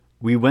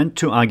We went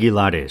to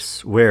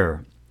Aguilares,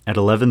 where, at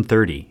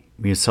 11:30,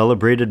 we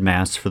celebrated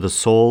Mass for the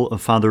soul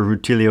of Father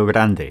Rutilio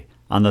Grande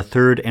on the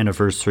 3rd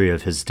anniversary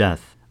of his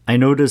death. I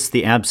noticed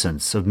the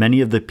absence of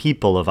many of the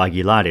people of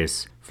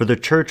Aguilares, for the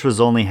church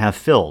was only half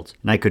filled,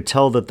 and I could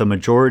tell that the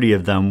majority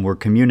of them were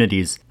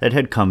communities that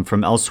had come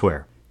from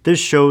elsewhere. This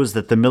shows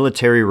that the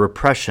military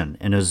repression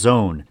in a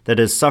zone that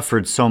has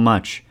suffered so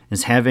much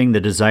is having the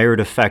desired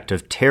effect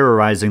of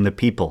terrorizing the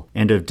people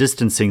and of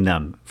distancing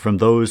them from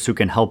those who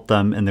can help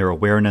them in their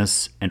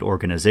awareness and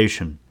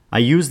organization. I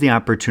use the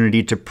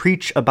opportunity to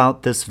preach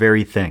about this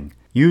very thing,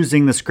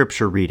 using the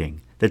scripture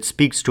reading that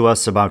speaks to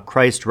us about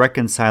Christ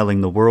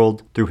reconciling the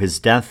world through his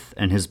death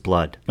and his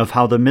blood, of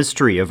how the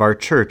mystery of our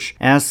church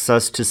asks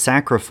us to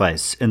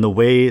sacrifice in the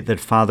way that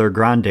Father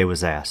Grande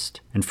was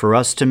asked, and for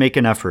us to make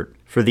an effort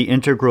for the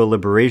integral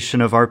liberation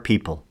of our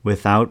people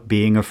without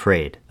being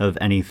afraid of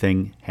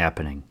anything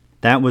happening.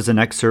 That was an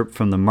excerpt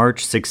from the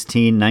March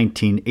 16,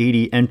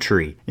 1980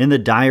 entry in the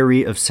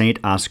Diary of St.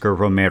 Oscar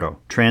Romero,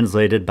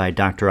 translated by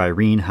Dr.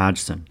 Irene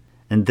Hodgson.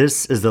 And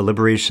this is the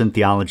Liberation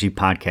Theology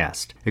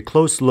Podcast, a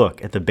close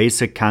look at the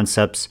basic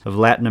concepts of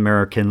Latin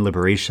American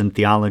liberation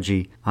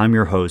theology. I'm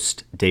your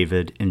host,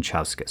 David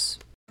Inchauskas.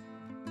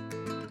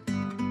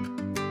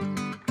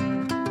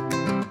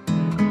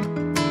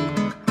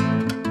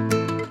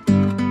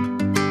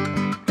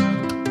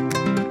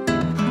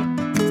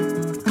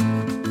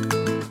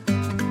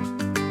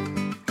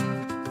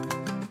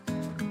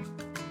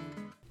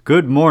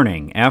 Good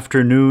morning,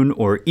 afternoon,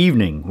 or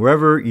evening,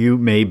 wherever you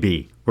may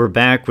be. We're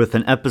back with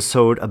an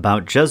episode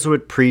about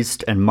Jesuit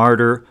priest and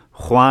martyr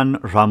Juan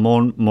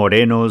Ramon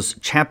Moreno's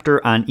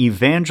chapter on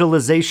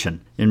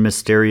evangelization in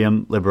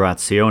Mysterium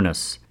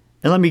Liberationis.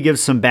 And let me give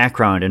some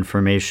background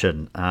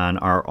information on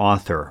our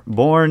author.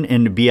 Born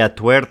in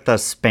Villatuerta,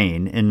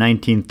 Spain in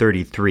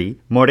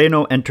 1933,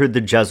 Moreno entered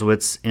the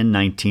Jesuits in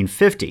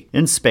 1950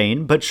 in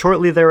Spain, but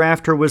shortly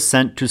thereafter was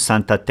sent to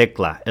Santa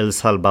Tecla, El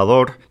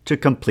Salvador, to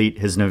complete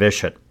his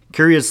novitiate.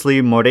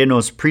 Curiously,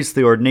 Moreno's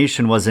priestly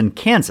ordination was in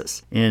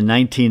Kansas in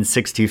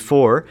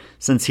 1964,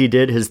 since he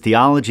did his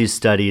theology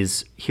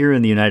studies here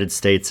in the United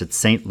States at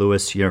St.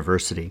 Louis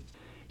University.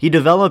 He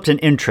developed an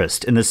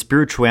interest in the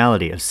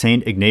spirituality of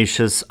St.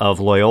 Ignatius of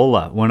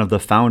Loyola, one of the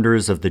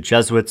founders of the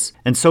Jesuits,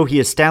 and so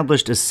he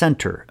established a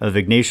center of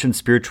Ignatian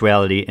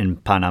spirituality in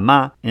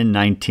Panama in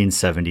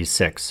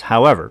 1976.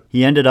 However,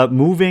 he ended up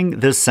moving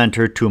this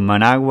center to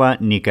Managua,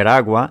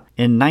 Nicaragua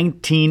in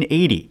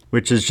 1980,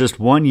 which is just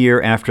 1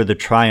 year after the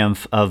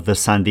triumph of the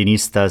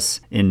Sandinistas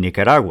in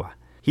Nicaragua.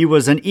 He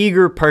was an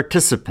eager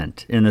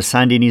participant in the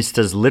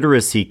Sandinistas'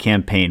 literacy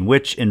campaign,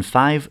 which in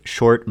 5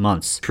 short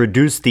months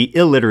reduced the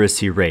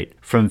illiteracy rate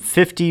from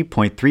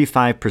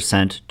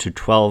 50.35% to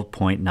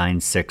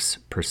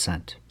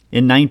 12.96%.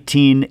 In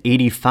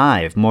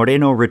 1985,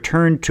 Moreno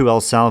returned to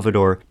El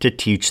Salvador to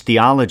teach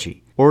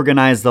theology,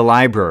 organize the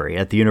library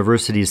at the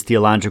university's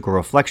Theological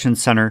Reflection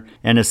Center,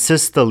 and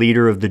assist the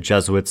leader of the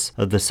Jesuits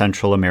of the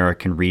Central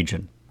American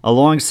region.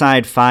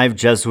 Alongside 5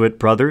 Jesuit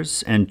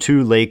brothers and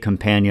 2 lay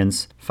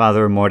companions,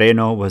 Father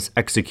Moreno was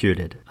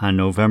executed on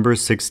November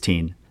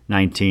 16,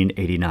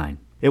 1989.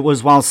 It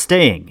was while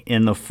staying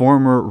in the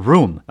former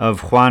room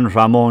of Juan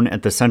Ramon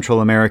at the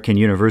Central American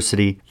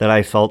University that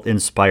I felt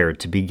inspired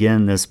to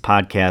begin this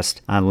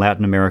podcast on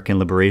Latin American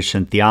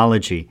liberation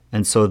theology,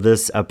 and so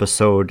this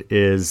episode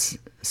is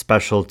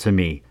special to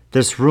me.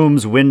 This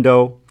room's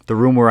window, the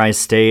room where I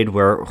stayed,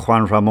 where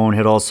Juan Ramon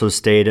had also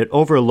stayed, it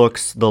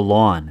overlooks the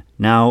lawn,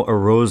 now a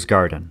rose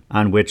garden,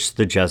 on which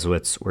the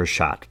Jesuits were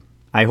shot.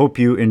 I hope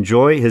you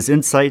enjoy his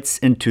insights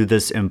into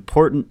this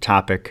important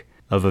topic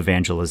of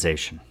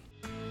evangelization.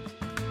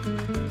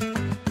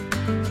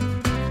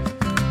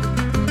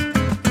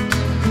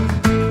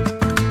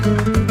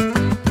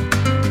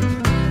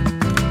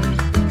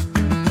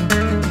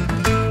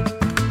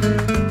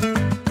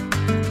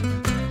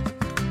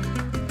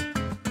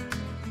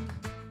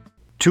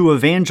 To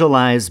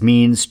evangelize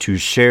means to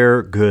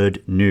share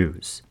good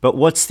news. But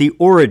what's the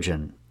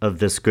origin of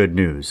this good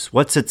news?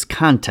 What's its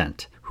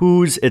content?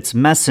 Who's its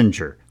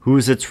messenger?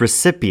 Who's its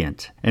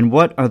recipient? And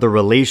what are the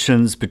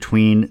relations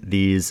between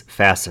these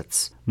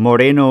facets?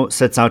 Moreno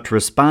sets out to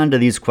respond to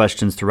these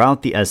questions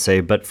throughout the essay,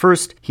 but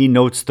first he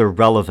notes the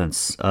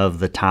relevance of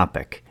the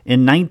topic.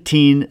 In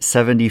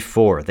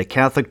 1974, the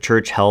Catholic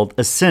Church held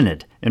a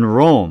synod in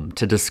Rome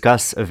to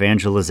discuss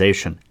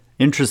evangelization.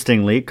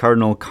 Interestingly,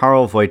 Cardinal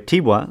Karl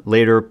Wojtyła,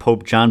 later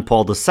Pope John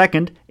Paul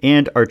II,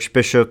 and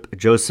Archbishop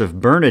Joseph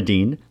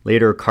Bernardin,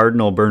 later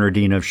Cardinal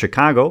Bernardin of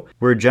Chicago,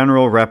 were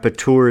general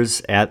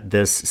rapporteurs at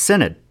this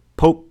synod.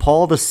 Pope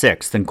Paul VI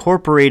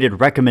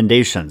incorporated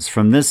recommendations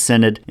from this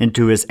synod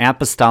into his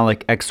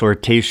apostolic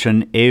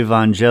exhortation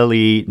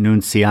Evangelii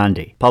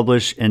Nunciandi,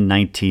 published in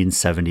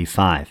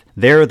 1975.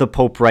 There the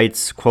Pope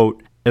writes,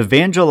 quote,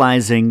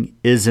 "Evangelizing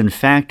is in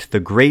fact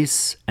the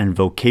grace and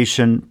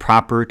vocation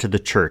proper to the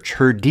Church,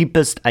 her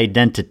deepest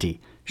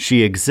identity.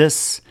 She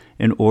exists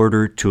in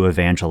order to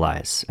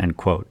evangelize," end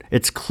quote.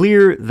 It's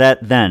clear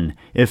that then,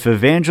 if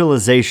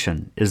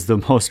evangelization is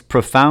the most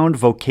profound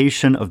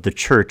vocation of the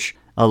Church,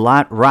 a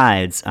lot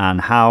rides on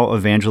how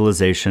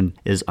evangelization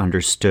is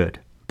understood.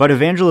 But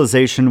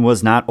evangelization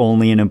was not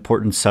only an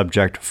important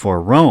subject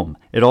for Rome.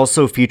 It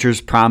also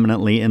features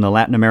prominently in the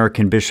Latin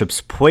American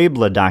bishop's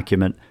Puebla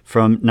document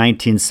from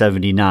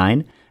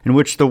 1979, in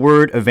which the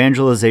word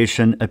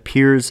evangelization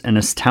appears an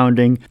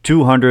astounding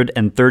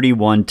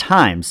 231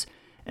 times,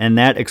 and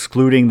that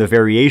excluding the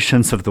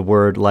variations of the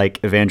word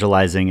like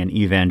evangelizing and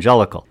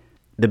evangelical.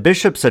 The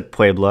bishops at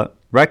Puebla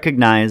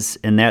recognize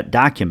in that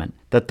document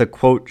that the,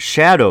 quote,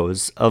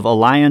 shadows of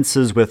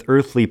alliances with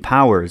earthly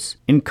powers,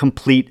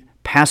 incomplete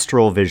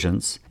pastoral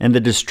visions, and the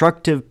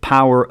destructive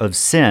power of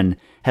sin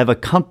have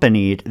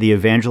accompanied the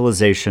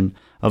evangelization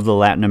of the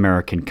Latin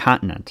American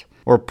continent.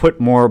 Or put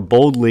more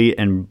boldly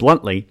and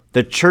bluntly,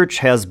 the Church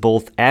has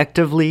both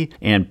actively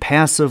and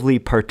passively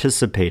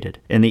participated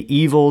in the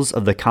evils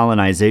of the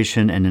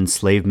colonization and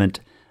enslavement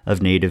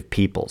of native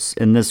peoples.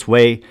 In this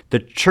way, the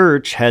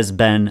Church has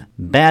been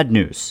bad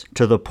news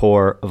to the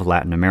poor of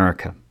Latin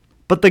America.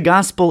 But the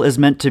gospel is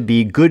meant to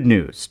be good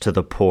news to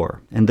the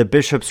poor, and the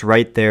bishops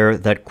write there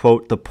that,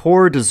 quote, the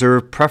poor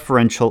deserve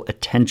preferential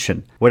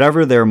attention,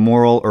 whatever their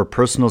moral or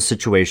personal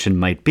situation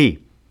might be.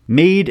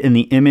 Made in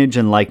the image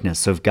and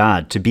likeness of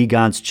God to be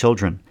God's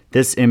children,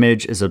 this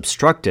image is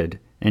obstructed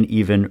and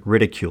even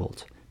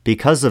ridiculed.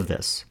 Because of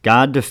this,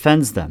 God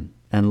defends them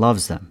and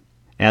loves them.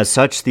 As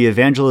such, the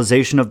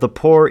evangelization of the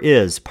poor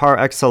is, par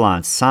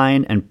excellence,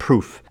 sign and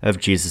proof of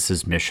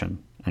Jesus'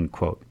 mission, end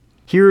quote.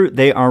 Here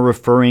they are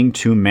referring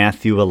to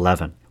Matthew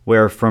 11,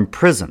 where from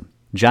prison,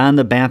 John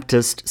the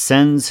Baptist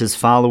sends his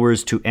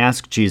followers to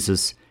ask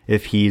Jesus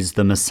if he's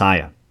the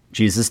Messiah.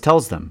 Jesus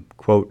tells them,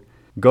 quote,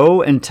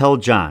 go and tell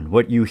John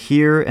what you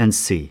hear and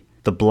see.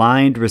 The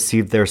blind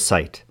receive their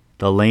sight.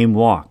 The lame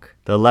walk.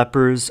 The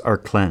lepers are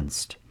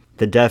cleansed.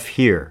 The deaf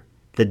hear.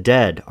 The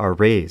dead are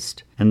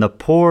raised. And the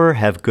poor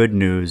have good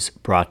news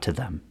brought to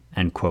them,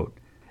 end quote.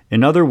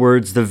 In other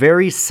words, the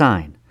very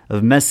sign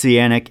of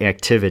messianic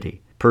activity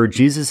per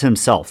Jesus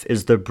himself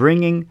is the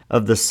bringing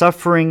of the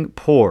suffering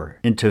poor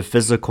into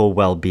physical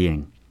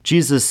well-being.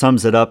 Jesus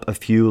sums it up a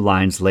few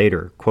lines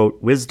later,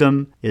 quote,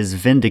 wisdom is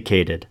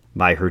vindicated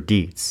by her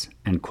deeds,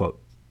 end quote.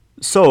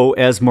 So,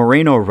 as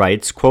Moreno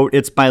writes, quote,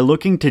 it's by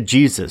looking to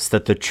Jesus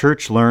that the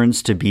Church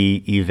learns to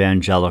be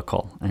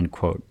evangelical, end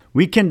quote.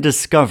 We can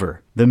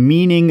discover the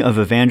meaning of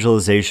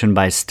evangelization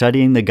by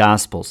studying the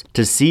Gospels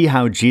to see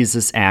how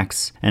Jesus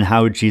acts and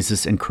how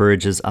Jesus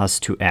encourages us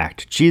to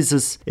act.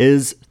 Jesus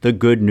is the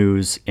good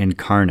news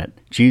incarnate.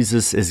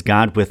 Jesus is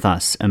God with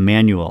us,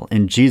 Emmanuel.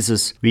 In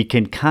Jesus, we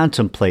can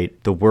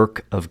contemplate the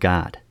work of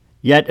God.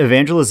 Yet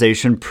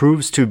evangelization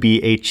proves to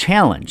be a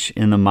challenge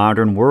in the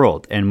modern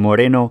world, and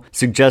Moreno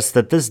suggests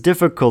that this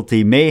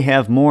difficulty may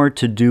have more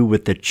to do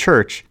with the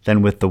Church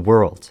than with the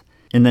world.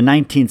 In the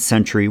 19th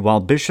century, while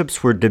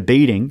bishops were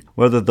debating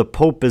whether the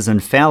Pope is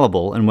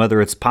infallible and whether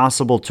it's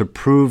possible to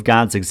prove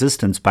God's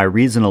existence by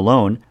reason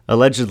alone,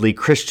 allegedly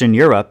Christian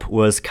Europe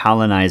was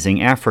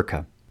colonizing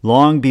Africa.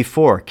 Long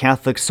before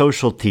Catholic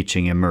social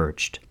teaching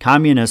emerged,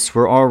 communists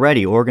were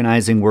already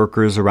organizing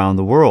workers around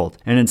the world,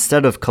 and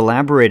instead of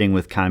collaborating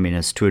with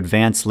communists to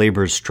advance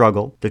labor's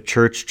struggle, the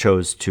Church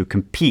chose to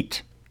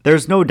compete.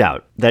 There's no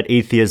doubt that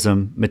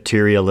atheism,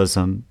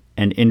 materialism,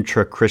 and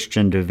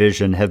intra-Christian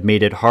division have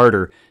made it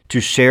harder to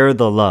share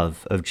the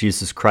love of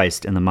Jesus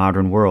Christ in the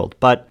modern world.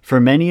 But for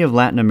many of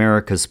Latin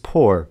America's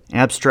poor,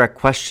 abstract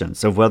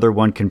questions of whether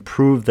one can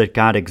prove that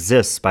God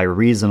exists by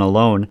reason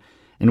alone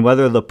and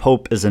whether the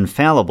Pope is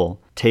infallible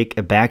take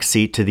a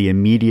backseat to the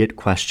immediate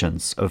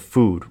questions of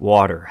food,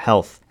 water,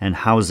 health, and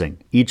housing.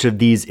 Each of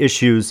these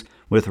issues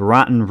with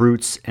rotten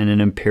roots in an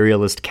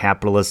imperialist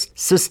capitalist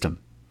system.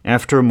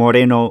 After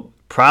Moreno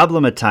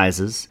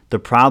problematizes the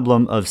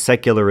problem of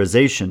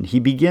secularization, he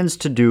begins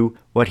to do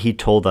what he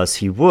told us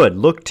he would,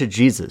 look to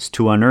Jesus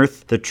to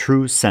unearth the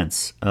true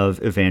sense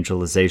of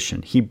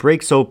evangelization. He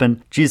breaks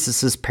open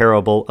Jesus'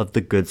 parable of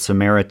the Good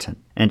Samaritan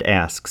and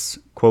asks,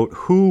 quote,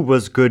 who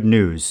was good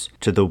news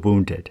to the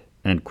wounded,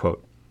 end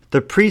quote.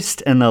 The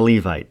priest and the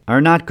Levite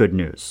are not good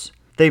news.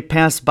 They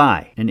pass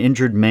by an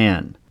injured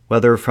man,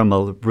 whether from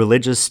a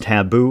religious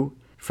taboo,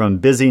 from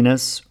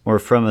busyness, or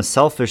from a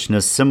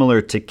selfishness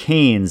similar to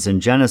Cain's in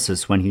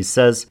Genesis when he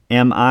says,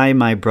 am I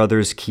my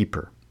brother's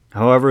keeper?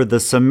 However, the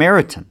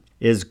Samaritan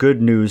is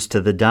good news to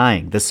the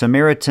dying. The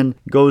Samaritan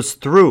goes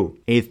through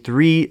a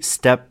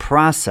 3-step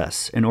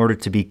process in order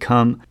to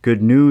become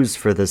good news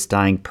for this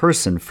dying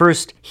person.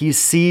 First, he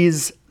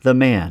sees the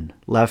man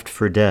left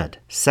for dead.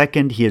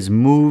 Second, he is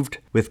moved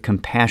with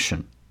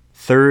compassion.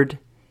 Third,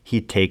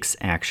 he takes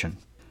action.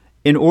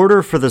 In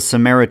order for the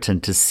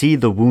Samaritan to see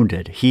the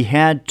wounded, he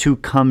had to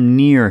come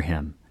near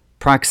him.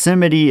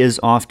 Proximity is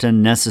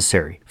often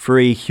necessary for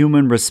a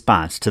human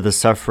response to the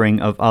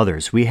suffering of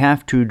others. We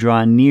have to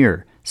draw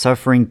near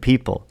suffering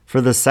people for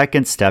the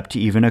second step to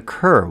even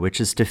occur, which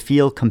is to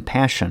feel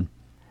compassion.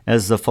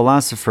 As the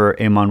philosopher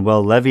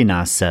Emmanuel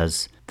Levinas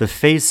says, the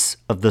face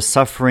of the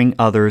suffering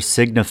other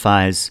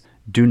signifies,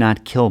 do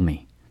not kill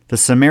me. The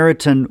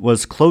Samaritan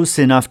was close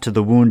enough to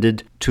the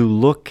wounded to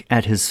look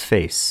at his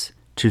face,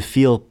 to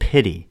feel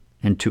pity,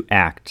 and to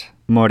act.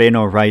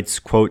 Moreno writes,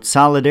 quote,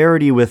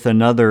 "Solidarity with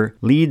another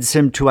leads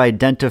him to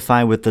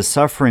identify with the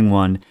suffering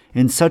one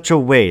in such a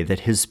way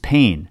that his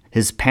pain,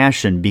 his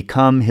passion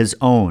become his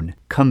own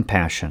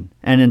compassion,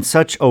 and in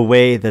such a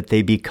way that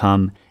they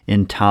become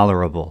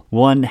intolerable.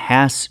 One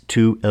has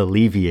to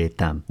alleviate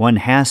them. One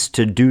has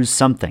to do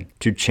something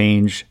to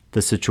change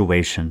the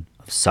situation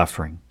of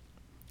suffering."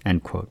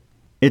 End quote.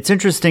 It's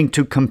interesting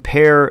to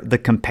compare the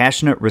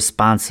compassionate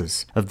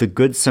responses of the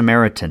Good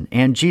Samaritan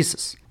and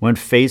Jesus when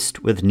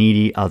faced with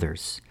needy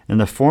others. In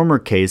the former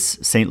case,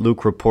 St.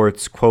 Luke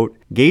reports, quote,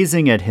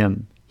 "Gazing at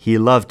him, he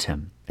loved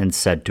him and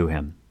said to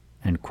him,"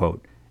 end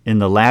quote. In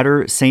the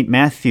latter, St.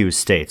 Matthew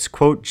states,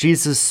 quote,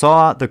 "Jesus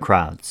saw the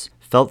crowds,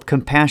 felt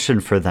compassion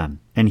for them,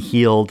 and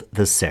healed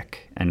the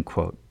sick," end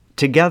quote.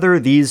 Together,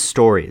 these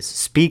stories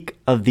speak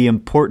of the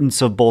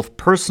importance of both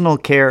personal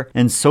care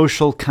and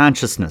social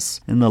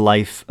consciousness in the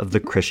life of the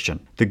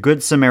Christian. The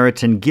Good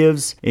Samaritan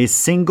gives a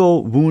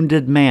single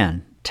wounded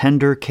man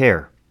tender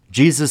care.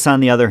 Jesus, on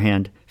the other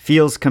hand,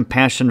 feels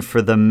compassion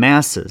for the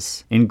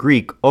masses, in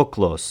Greek,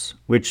 oklos,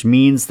 which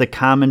means the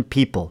common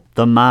people,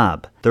 the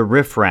mob, the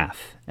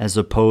riffraff, as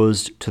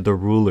opposed to the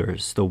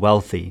rulers, the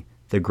wealthy,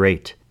 the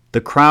great.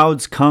 The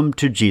crowds come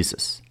to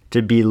Jesus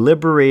to be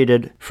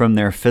liberated from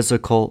their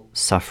physical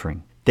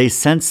suffering. They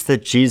sense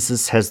that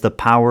Jesus has the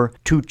power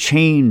to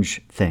change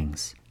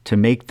things, to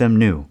make them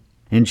new.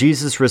 And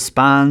Jesus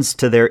responds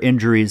to their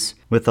injuries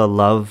with a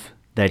love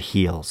that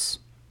heals.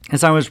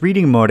 As I was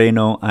reading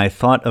Moreno, I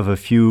thought of a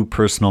few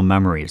personal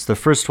memories. The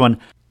first one,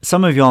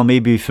 some of y'all may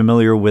be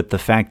familiar with the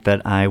fact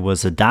that I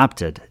was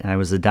adopted. I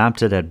was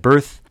adopted at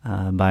birth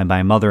by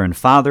my mother and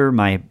father.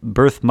 My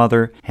birth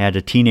mother had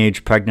a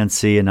teenage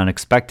pregnancy, an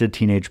unexpected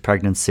teenage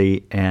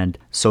pregnancy, and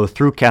so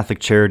through Catholic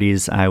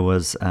Charities, I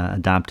was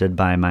adopted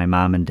by my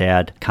mom and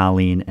dad,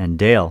 Colleen and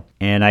Dale.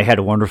 And I had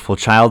a wonderful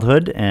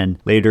childhood, and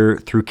later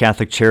through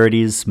Catholic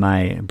Charities,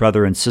 my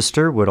brother and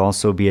sister would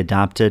also be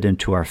adopted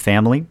into our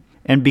family.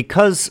 And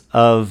because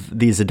of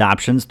these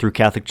adoptions through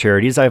Catholic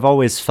Charities, I've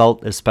always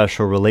felt a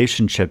special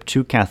relationship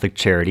to Catholic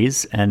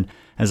Charities. And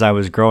as I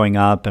was growing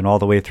up and all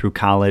the way through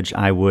college,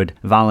 I would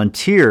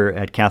volunteer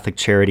at Catholic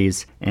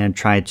Charities and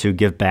try to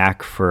give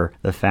back for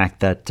the fact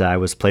that I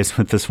was placed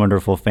with this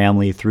wonderful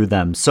family through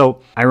them.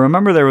 So I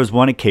remember there was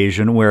one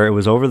occasion where it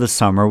was over the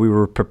summer. We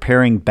were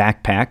preparing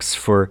backpacks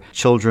for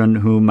children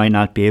who might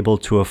not be able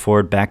to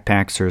afford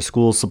backpacks or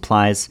school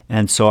supplies.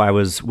 And so I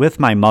was with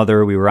my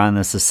mother. We were on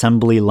this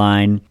assembly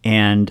line.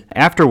 And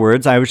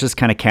afterwards, I was just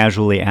kind of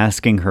casually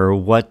asking her,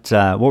 what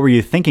were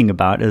you thinking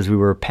about as we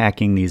were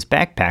packing these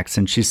backpacks?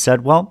 And she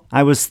said, well,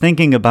 I was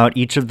thinking about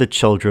each of the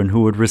children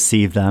who would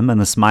receive them and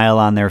the smile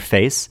on their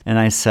face, and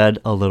I said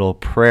a little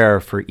prayer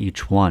for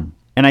each one.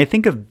 And I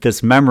think of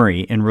this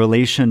memory in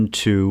relation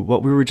to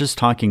what we were just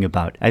talking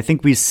about. I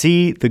think we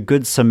see the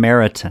Good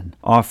Samaritan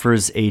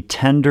offers a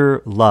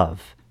tender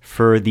love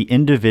for the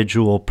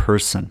individual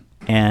person.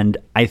 And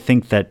I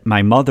think that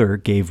my mother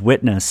gave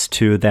witness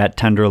to that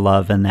tender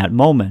love in that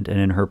moment and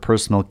in her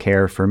personal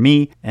care for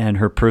me and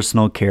her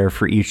personal care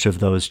for each of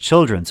those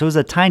children. So it was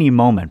a tiny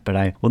moment, but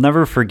I will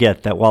never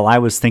forget that while I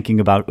was thinking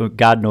about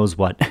God knows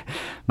what,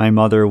 my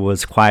mother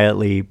was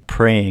quietly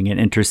praying and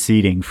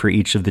interceding for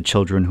each of the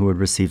children who would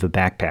receive a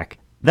backpack.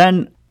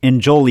 Then in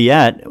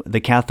Joliet,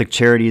 the Catholic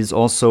Charities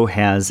also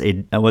has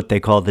what they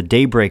call the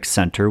Daybreak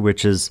Center,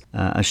 which is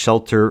a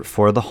shelter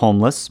for the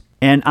homeless.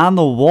 And on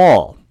the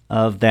wall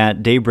of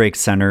that Daybreak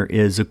Center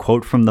is a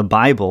quote from the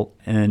Bible,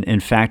 and in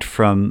fact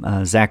from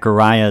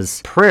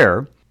Zechariah's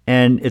prayer.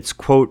 And it's,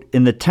 quote,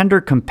 "In the tender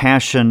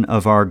compassion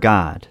of our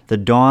God, the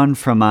dawn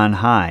from on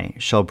high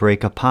shall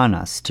break upon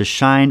us to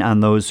shine on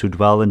those who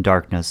dwell in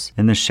darkness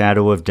in the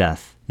shadow of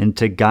death, and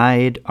to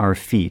guide our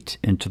feet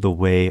into the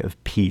way of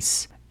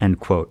peace," end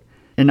quote.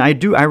 And I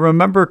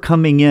remember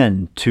coming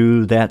in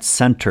to that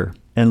center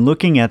and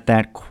looking at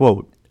that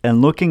quote and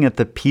looking at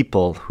the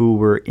people who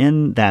were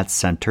in that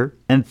center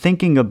and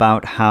thinking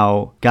about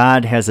how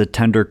God has a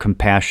tender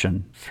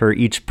compassion for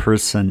each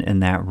person in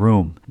that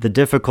room. The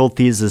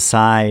difficulties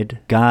aside,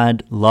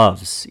 God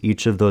loves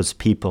each of those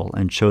people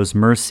and shows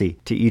mercy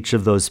to each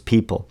of those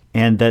people.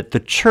 And that the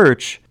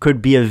church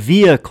could be a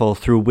vehicle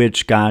through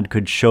which God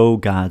could show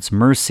God's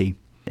mercy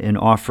in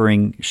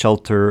offering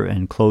shelter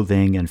and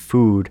clothing and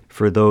food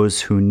for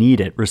those who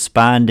need it,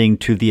 responding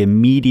to the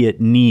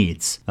immediate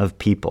needs of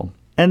people.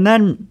 And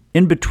then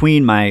in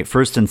between my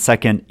first and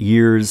second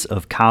years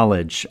of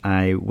college,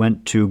 I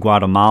went to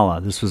Guatemala.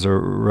 This was a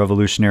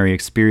revolutionary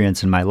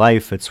experience in my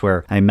life. It's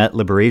where I met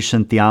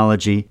liberation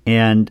theology.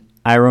 And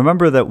I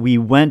remember that we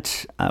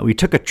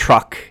took a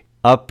truck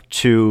up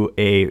to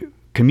a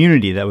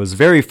community that was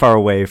very far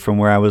away from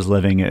where I was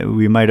living.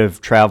 We might have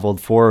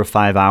traveled 4 or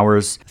 5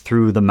 hours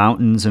through the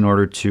mountains in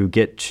order to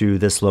get to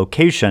this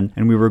location.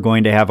 And we were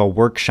going to have a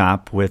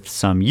workshop with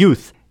some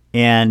youth.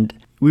 And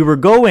we were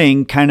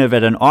going kind of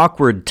at an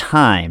awkward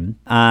time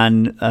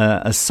on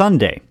a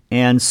Sunday.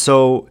 And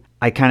so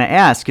I kind of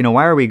asked,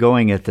 why are we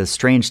going at this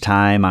strange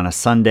time on a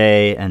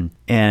Sunday?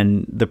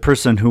 And the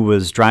person who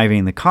was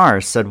driving the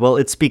car said, well,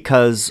 it's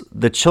because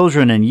the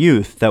children and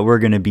youth that we're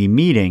going to be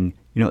meeting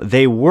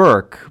they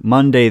work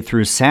Monday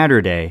through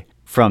Saturday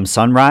from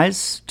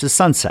sunrise to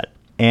sunset.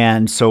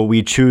 And so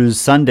we choose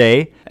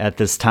Sunday at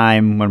this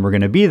time when we're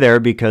going to be there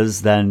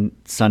because then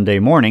Sunday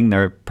morning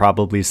they're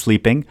probably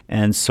sleeping.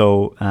 And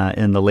so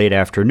in the late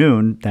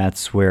afternoon,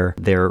 that's where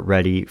they're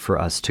ready for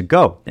us to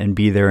go and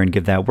be there and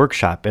give that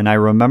workshop. And I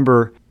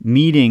remember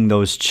meeting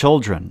those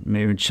children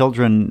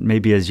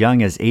maybe as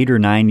young as 8 or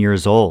 9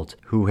 years old,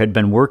 who had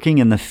been working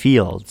in the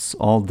fields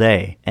all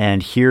day.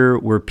 And here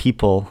were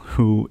people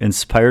who,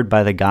 inspired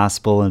by the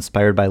gospel,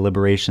 inspired by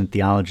liberation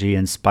theology,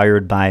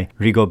 inspired by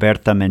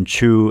Rigoberta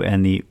Menchú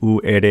and the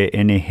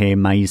URNG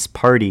Mais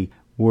Party,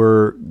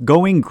 were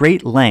going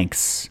great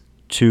lengths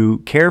to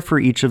care for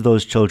each of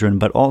those children,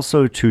 but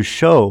also to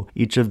show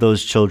each of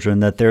those children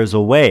that there's a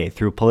way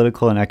through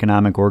political and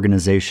economic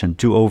organization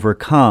to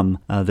overcome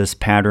this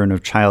pattern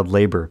of child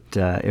labor.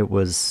 It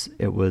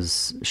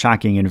was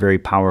shocking and very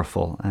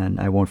powerful,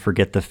 and I won't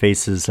forget the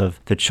faces of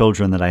the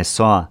children that I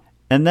saw.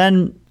 And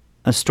then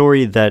a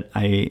story that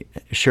I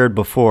shared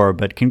before,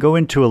 but can go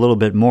into a little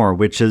bit more,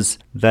 which is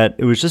that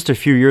it was just a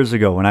few years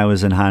ago when I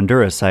was in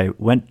Honduras. I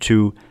went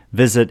to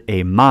visit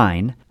a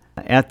mine.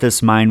 At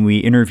this mine, we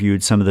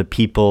interviewed some of the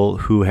people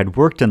who had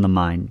worked in the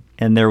mine.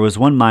 And there was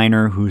one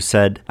miner who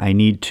said, I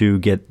need to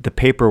get the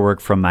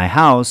paperwork from my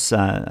house.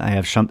 I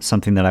have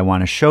something that I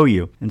want to show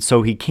you. And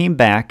so he came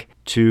back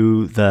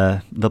to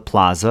the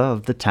plaza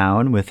of the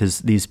town with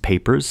these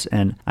papers,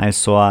 and I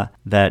saw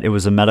that it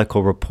was a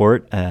medical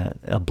report,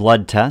 a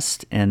blood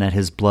test, and that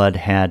his blood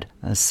had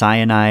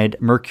cyanide,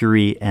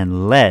 mercury,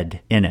 and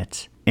lead in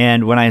it.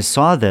 And when I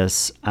saw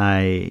this,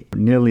 I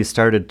nearly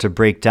started to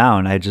break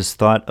down. I just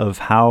thought of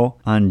how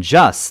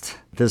unjust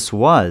this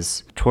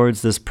was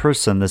towards this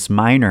person, this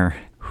miner,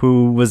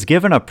 who was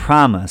given a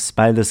promise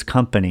by this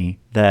company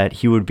that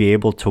he would be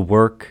able to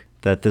work,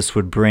 that this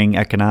would bring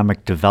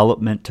economic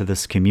development to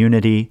this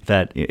community,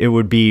 that it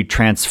would be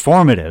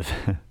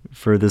transformative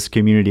for this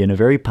community in a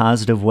very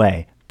positive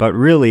way. But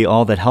really,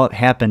 all that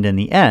happened in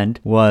the end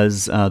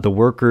was the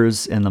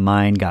workers in the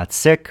mine got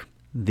sick,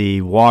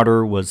 the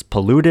water was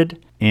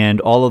polluted,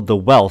 and all of the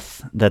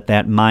wealth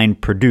that mine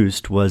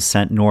produced was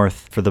sent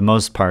north, for the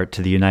most part,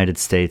 to the United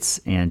States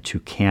and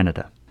to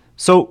Canada.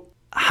 So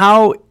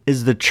how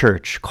is the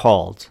church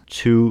called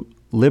to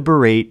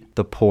liberate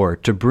the poor,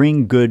 to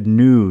bring good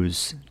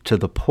news to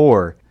the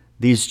poor,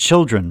 these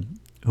children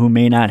who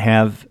may not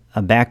have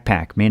a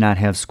backpack, may not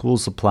have school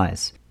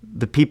supplies,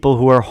 the people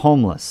who are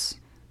homeless,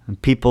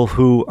 people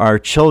who are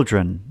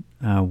children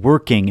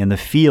working in the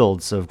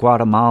fields of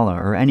Guatemala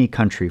or any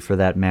country for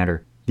that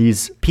matter?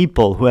 These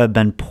people who have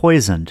been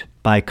poisoned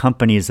by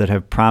companies that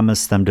have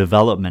promised them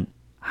development.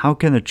 How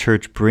can the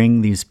church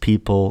bring these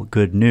people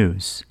good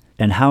news?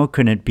 And how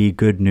can it be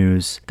good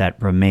news that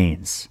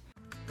remains?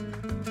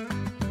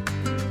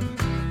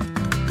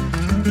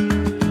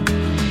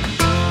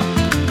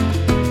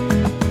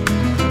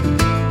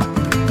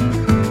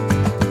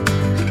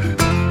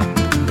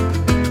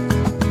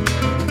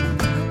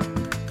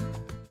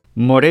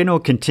 Moreno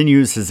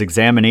continues his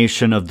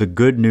examination of the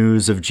good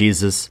news of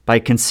Jesus by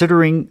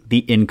considering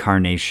the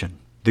incarnation.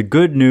 The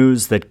good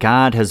news that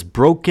God has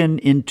broken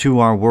into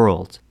our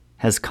world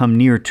has come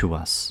near to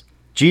us.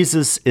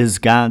 Jesus is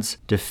God's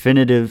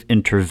definitive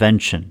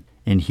intervention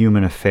in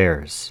human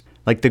affairs.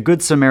 Like the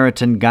Good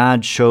Samaritan,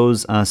 God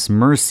shows us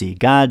mercy.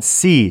 God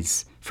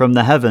sees from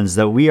the heavens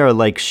that we are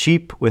like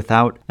sheep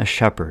without a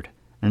shepherd.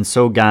 And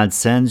so God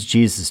sends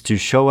Jesus to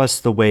show us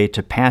the way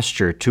to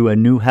pasture, to a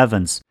new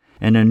heavens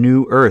and a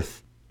new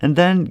earth. And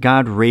then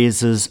God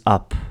raises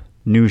up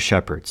new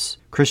shepherds,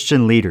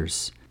 Christian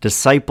leaders,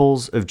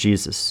 disciples of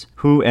Jesus,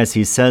 who, as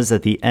he says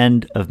at the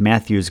end of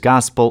Matthew's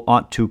gospel,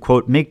 ought to,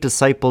 quote, make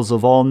disciples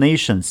of all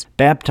nations,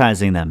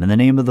 baptizing them in the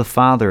name of the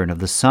Father and of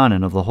the Son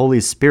and of the Holy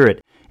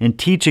Spirit, and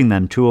teaching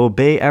them to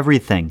obey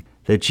everything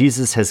that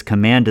Jesus has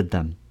commanded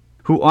them,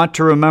 who ought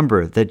to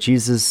remember that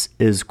Jesus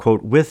is,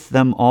 quote, with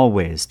them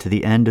always to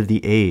the end of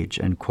the age,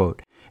 end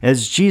quote.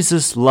 As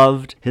Jesus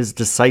loved his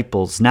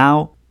disciples,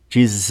 now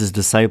Jesus'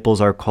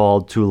 disciples are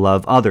called to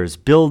love others,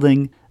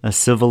 building a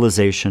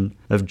civilization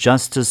of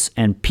justice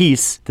and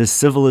peace, this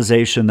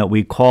civilization that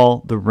we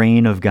call the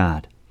reign of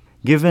God.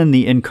 Given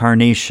the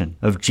incarnation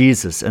of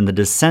Jesus and the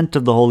descent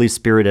of the Holy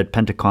Spirit at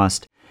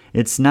Pentecost,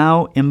 it's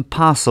now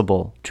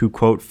impossible to,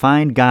 quote,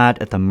 find God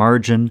at the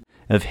margin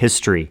of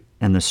history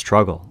and the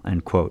struggle,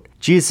 end quote.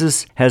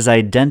 Jesus has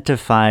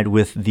identified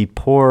with the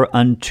poor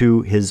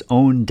unto his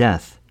own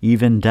death,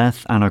 even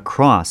death on a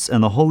cross,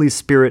 and the Holy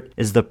Spirit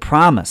is the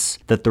promise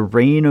that the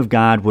reign of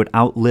God would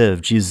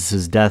outlive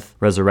Jesus' death,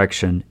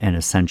 resurrection, and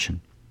ascension.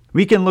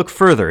 We can look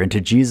further into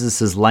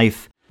Jesus'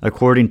 life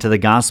according to the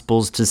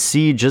Gospels to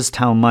see just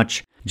how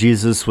much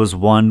Jesus was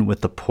one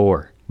with the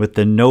poor, with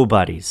the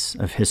nobodies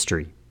of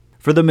history.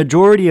 For the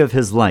majority of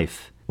his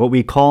life, what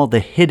we call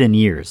the hidden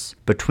years,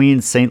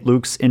 between St.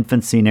 Luke's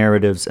infancy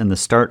narratives and the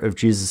start of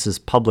Jesus'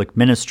 public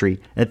ministry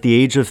at the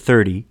age of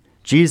 30,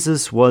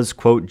 Jesus was,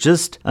 quote,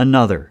 just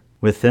another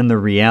within the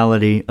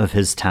reality of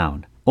his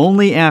town.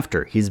 Only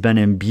after he's been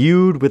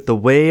imbued with the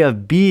way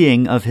of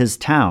being of his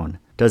town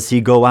does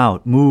he go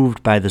out,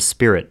 moved by the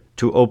Spirit,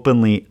 to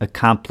openly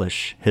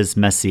accomplish his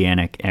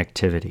messianic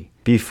activity.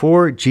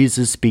 Before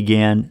Jesus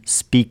began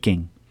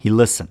speaking, he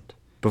listened.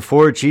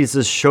 Before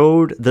Jesus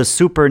showed the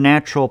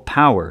supernatural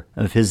power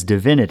of his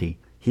divinity,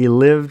 he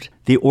lived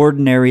the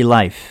ordinary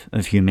life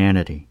of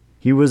humanity.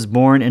 He was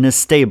born in a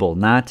stable,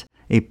 not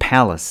a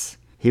palace.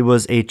 He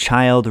was a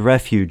child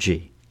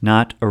refugee,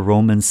 not a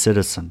Roman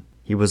citizen.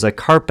 He was a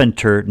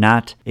carpenter,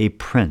 not a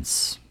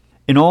prince.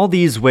 In all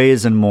these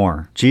ways and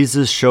more,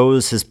 Jesus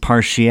shows his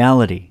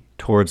partiality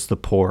towards the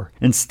poor.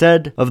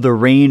 Instead of the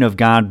reign of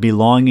God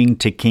belonging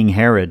to King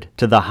Herod,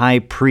 to the high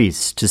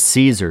priest, to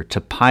Caesar, to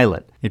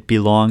Pilate, it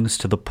belongs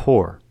to the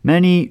poor.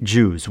 Many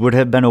Jews would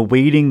have been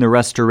awaiting the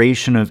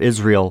restoration of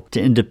Israel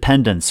to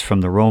independence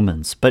from the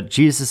Romans, but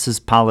Jesus'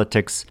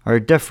 politics are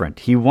different.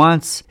 He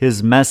wants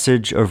his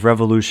message of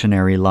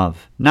revolutionary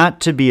love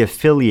not to be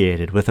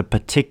affiliated with a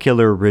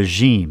particular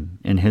regime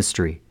in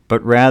history,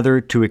 but rather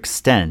to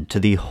extend to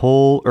the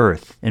whole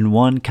earth in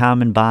one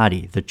common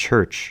body, the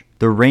church.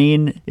 The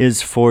reign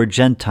is for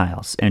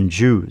Gentiles and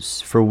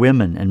Jews, for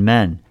women and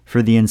men,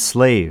 for the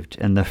enslaved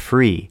and the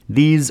free,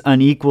 these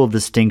unequal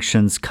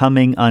distinctions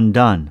coming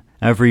undone,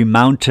 every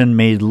mountain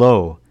made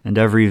low, and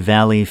every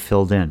valley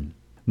filled in.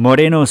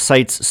 Moreno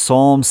cites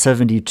Psalm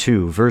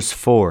 72, verse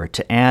 4,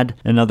 to add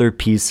another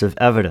piece of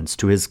evidence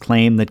to his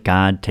claim that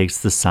God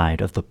takes the side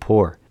of the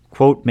poor.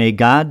 Quote, "May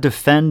God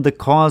defend the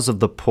cause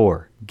of the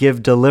poor,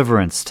 give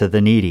deliverance to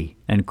the needy,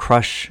 and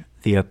crush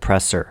the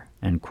oppressor."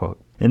 End quote.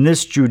 In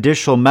this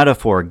judicial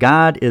metaphor,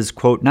 God is,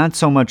 quote, not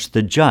so much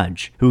the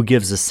judge who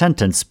gives a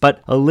sentence,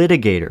 but a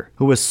litigator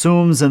who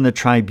assumes in the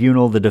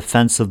tribunal the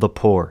defense of the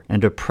poor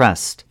and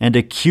oppressed and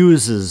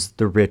accuses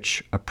the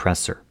rich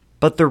oppressor.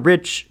 But the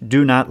rich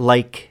do not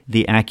like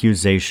the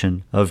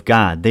accusation of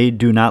God. They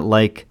do not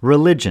like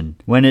religion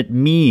when it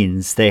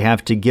means they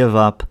have to give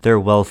up their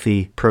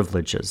wealthy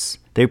privileges.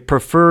 They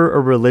prefer a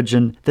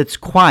religion that's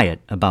quiet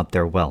about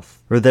their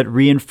wealth, or that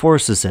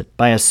reinforces it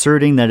by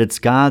asserting that it's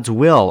God's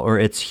will or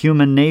it's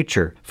human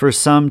nature for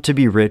some to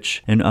be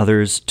rich and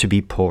others to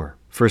be poor,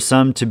 for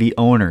some to be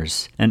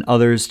owners and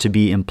others to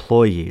be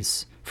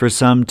employees, for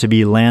some to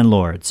be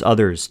landlords,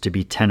 others to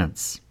be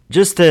tenants.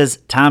 Just as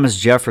Thomas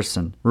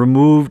Jefferson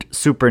removed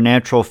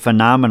supernatural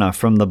phenomena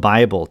from the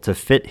Bible to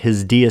fit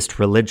his deist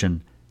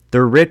religion,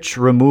 the rich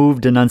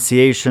removed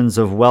denunciations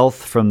of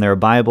wealth from their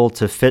Bible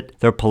to fit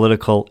their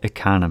political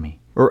economy.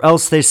 Or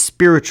else they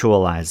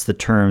spiritualize the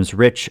terms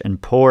rich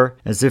and poor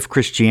as if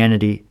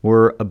Christianity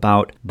were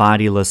about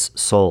bodiless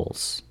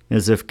souls,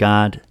 as if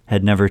God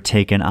had never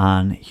taken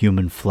on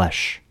human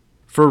flesh.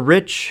 For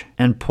rich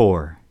and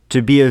poor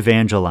to be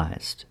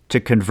evangelized, to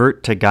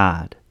convert to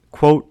God,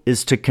 quote,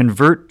 is to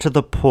convert to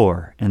the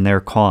poor in their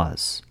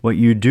cause. What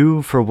you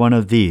do for one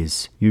of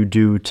these, you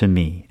do to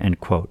me, end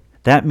quote.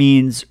 That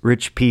means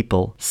rich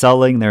people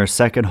selling their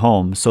second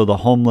home so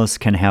the homeless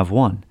can have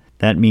one.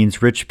 That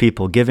means rich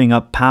people giving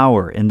up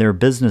power in their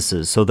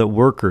businesses so that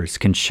workers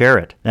can share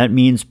it. That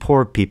means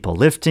poor people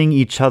lifting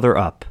each other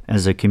up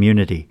as a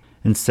community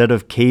instead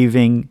of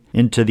caving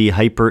into the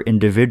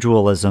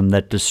hyper-individualism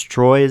that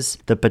destroys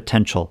the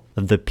potential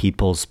of the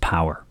people's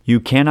power. You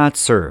cannot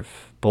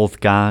serve both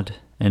God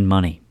and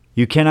money.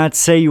 You cannot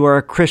say you are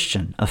a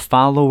Christian, a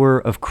follower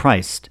of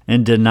Christ,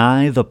 and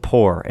deny the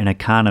poor an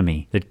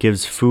economy that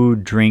gives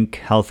food,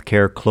 drink,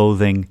 healthcare,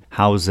 clothing,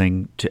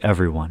 housing to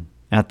everyone.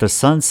 At the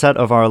sunset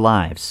of our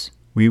lives,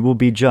 we will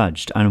be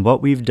judged on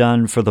what we've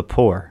done for the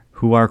poor,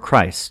 who are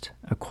Christ,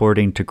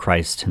 according to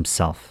Christ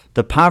himself.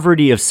 The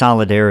poverty of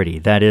solidarity,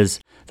 that is,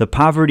 the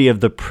poverty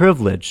of the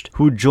privileged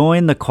who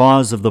join the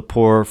cause of the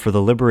poor for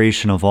the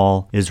liberation of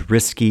all, is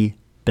risky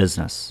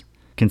business.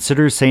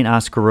 Consider St.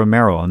 Oscar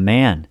Romero, a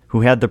man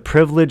who had the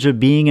privilege of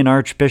being an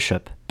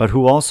archbishop, but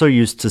who also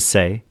used to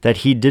say that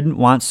he didn't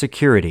want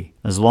security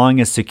as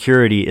long as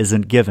security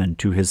isn't given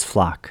to his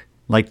flock.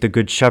 Like the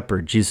Good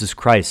Shepherd, Jesus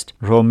Christ,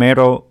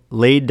 Romero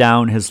laid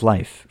down his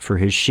life for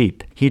his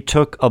sheep. He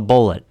took a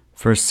bullet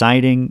for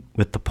siding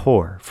with the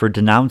poor, for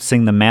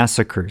denouncing the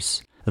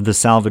massacres of the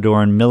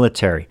Salvadoran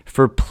military,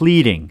 for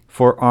pleading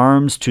for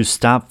arms to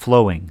stop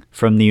flowing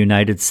from the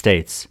United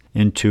States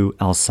into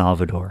El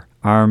Salvador.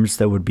 Arms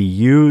that would be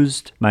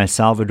used by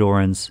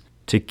Salvadorans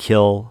to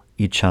kill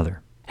each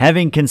other.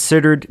 Having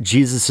considered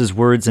Jesus'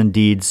 words and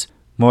deeds,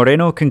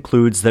 Moreno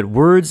concludes that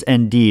words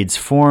and deeds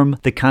form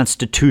the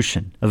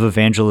constitution of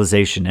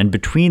evangelization, and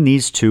between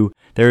these two,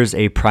 there is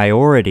a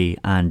priority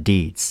on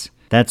deeds.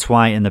 That's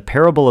why in the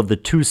parable of the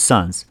two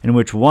sons, in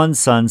which one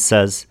son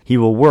says he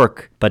will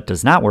work but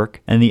does not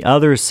work, and the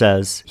other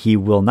says he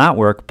will not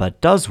work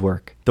but does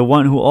work, the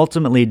one who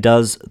ultimately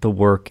does the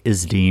work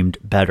is deemed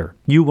better.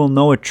 You will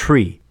know a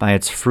tree by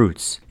its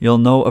fruits. You'll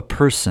know a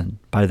person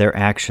by their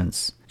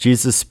actions.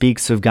 Jesus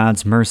speaks of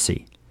God's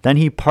mercy. Then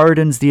he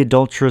pardons the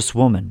adulterous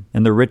woman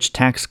and the rich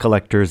tax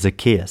collector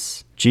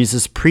Zacchaeus.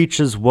 Jesus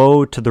preaches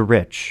woe to the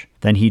rich.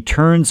 Then he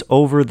turns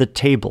over the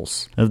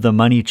tables of the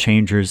money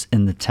changers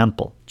in the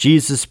temple.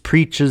 Jesus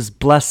preaches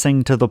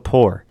blessing to the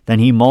poor. Then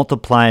he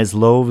multiplies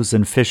loaves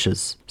and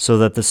fishes so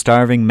that the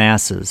starving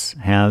masses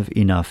have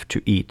enough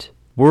to eat.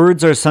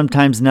 Words are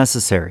sometimes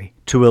necessary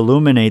to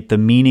illuminate the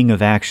meaning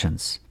of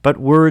actions, but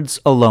words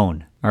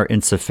alone are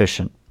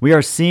insufficient. We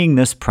are seeing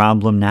this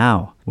problem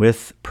now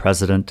with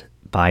President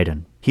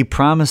Biden. He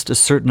promised a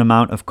certain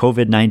amount of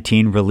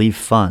COVID-19 relief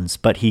funds,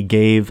 but he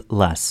gave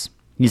less.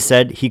 He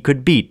said he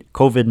could beat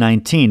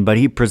COVID-19, but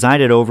he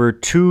presided over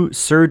 2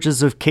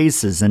 surges of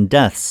cases and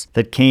deaths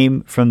that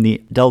came from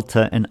the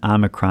Delta and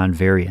Omicron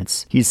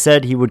variants. He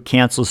said he would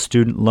cancel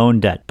student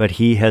loan debt, but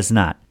he has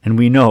not. And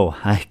we know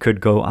I could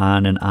go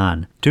on and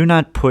on. Do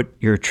not put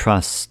your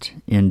trust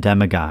in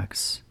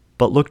demagogues,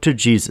 but look to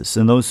Jesus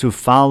and those who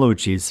follow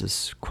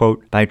Jesus,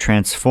 quote, by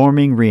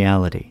transforming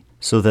reality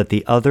so that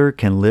the other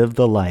can live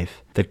the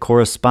life that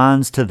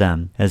corresponds to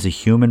them as a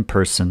human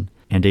person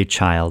and a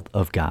child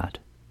of God.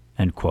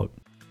 End quote.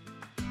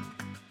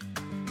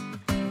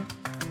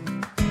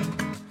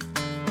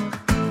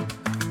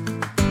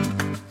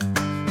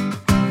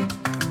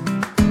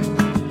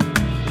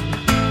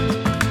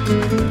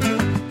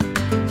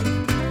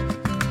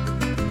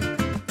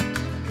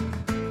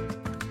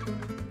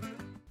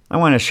 I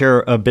want to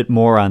share a bit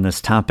more on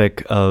this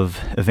topic of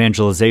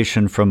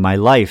evangelization from my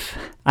life.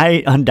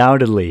 I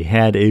undoubtedly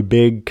had a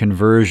big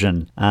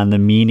conversion on the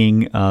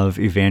meaning of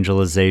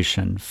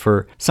evangelization.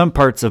 For some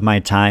parts of my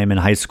time in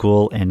high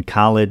school and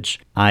college,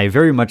 I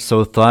very much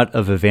so thought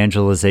of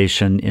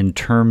evangelization in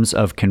terms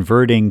of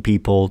converting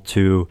people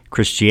to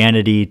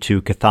Christianity,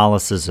 to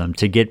Catholicism,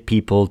 to get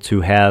people to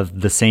have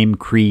the same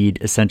creed,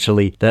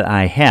 essentially, that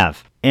I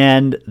have.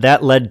 And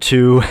that led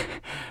to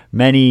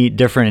many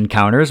different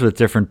encounters with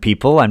different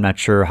people. I'm not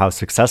sure how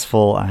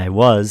successful I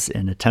was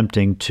in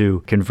attempting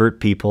to convert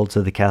people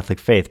to the Catholic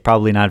faith.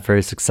 Probably not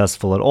very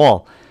successful at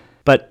all.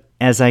 But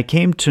as I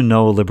came to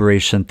know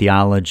liberation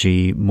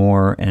theology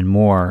more and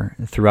more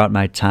throughout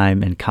my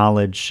time in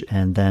college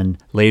and then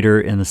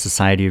later in the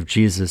Society of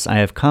Jesus, I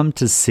have come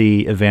to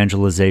see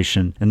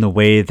evangelization in the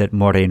way that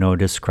Moreno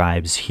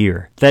describes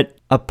here. That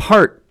a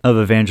part of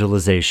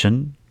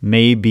evangelization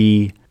may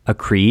be a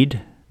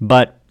creed,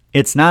 but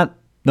it's not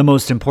the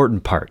most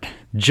important part.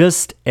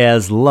 Just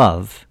as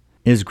love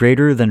is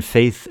greater than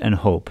faith and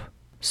hope,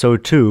 so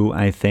too,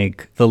 I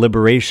think, the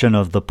liberation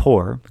of the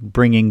poor,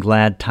 bringing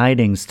glad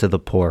tidings to the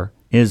poor,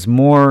 is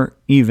more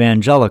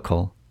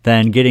evangelical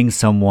than getting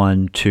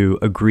someone to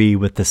agree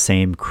with the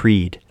same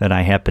creed that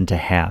I happen to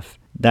have.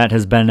 That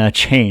has been a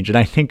change, and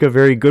I think a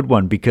very good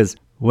one, because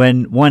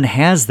when one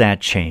has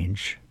that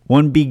change,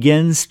 one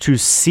begins to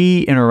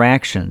see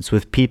interactions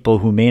with people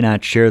who may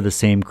not share the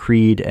same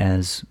creed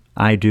as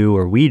I do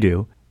or we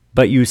do,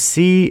 but you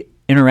see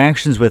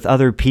interactions with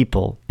other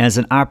people as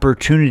an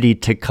opportunity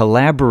to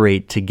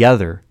collaborate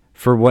together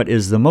for what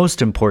is the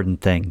most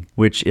important thing,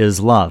 which is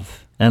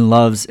love, and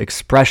love's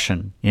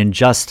expression in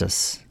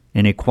justice,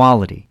 in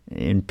equality,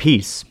 in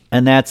peace.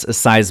 And that's a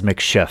seismic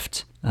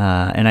shift.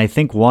 And I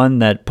think one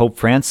that Pope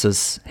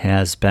Francis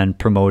has been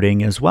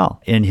promoting as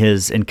well in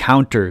his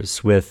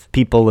encounters with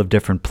people of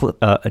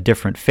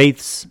different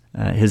faiths,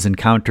 his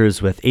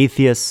encounters with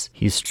atheists.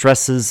 He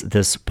stresses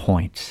this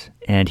point,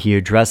 and he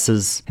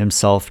addresses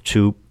himself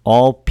to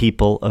all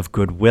people of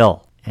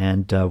goodwill,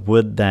 and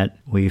would that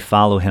we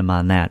follow him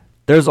on that.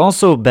 There's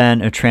also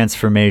been a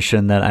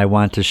transformation that I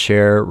want to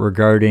share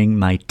regarding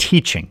my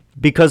teaching.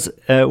 Because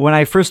when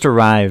I first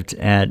arrived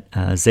at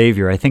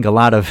Xavier, I think a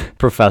lot of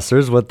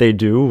professors, what they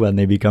do when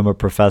they become a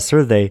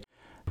professor, they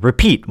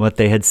repeat what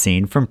they had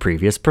seen from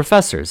previous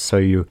professors. So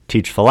you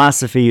teach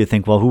philosophy, you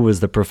think, well, who was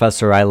the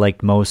professor I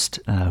liked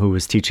most who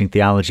was teaching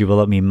theology? Well,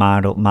 let me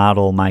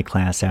model my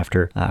class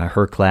after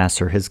her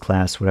class or his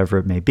class, whatever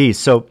it may be.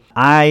 So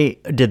I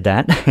did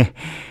that.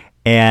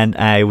 And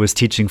I was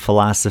teaching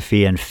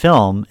philosophy and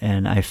film,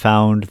 and I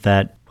found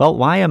that, well,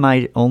 why am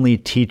I only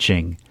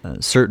teaching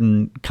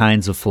certain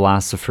kinds of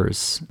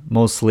philosophers,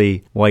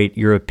 mostly white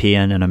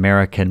European and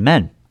American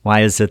men? Why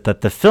is it that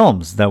the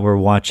films that we're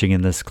watching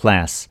in this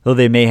class, though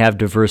they may have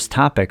diverse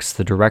topics,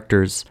 the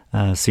directors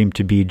seem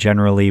to be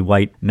generally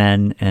white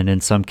men and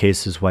in some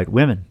cases white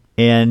women?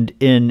 And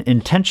in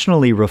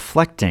intentionally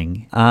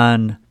reflecting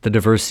on the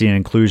diversity and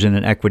inclusion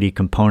and equity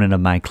component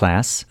of my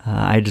class,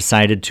 I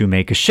decided to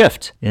make a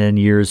shift in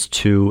years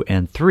 2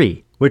 and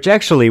 3, which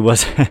actually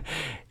was,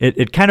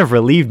 it kind of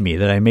relieved me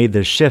that I made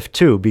this shift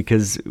too,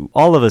 because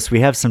all of us,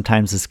 we have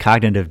sometimes this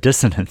cognitive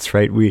dissonance,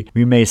 right? We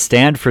may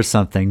stand for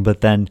something,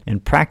 but then in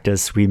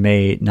practice, we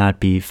may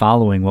not be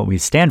following what we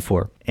stand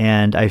for.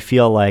 And I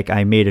feel like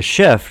I made a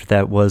shift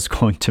that was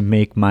going to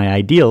make my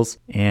ideals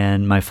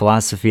and my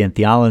philosophy and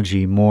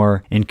theology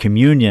more in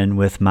communion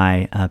with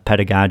my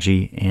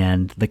pedagogy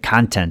and the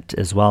content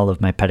as well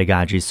of my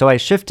pedagogy. So I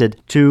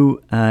shifted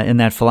to, in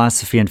that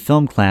philosophy and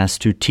film class,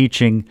 to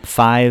teaching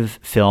 5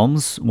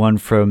 films, one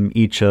from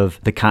each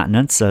of the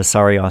continents,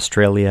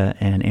 Australia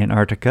and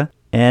Antarctica,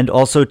 and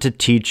also to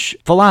teach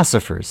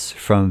philosophers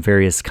from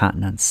various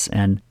continents.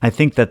 And I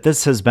think that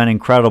this has been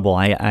incredible.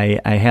 I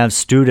have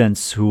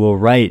students who will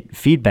write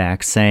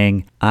feedback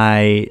saying,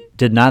 I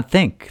did not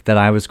think that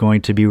I was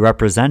going to be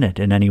represented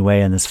in any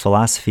way in this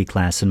philosophy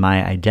class in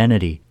my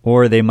identity.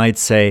 Or they might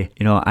say,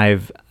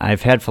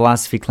 I've had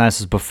philosophy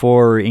classes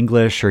before, or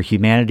English or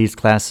humanities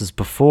classes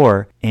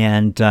before,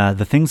 and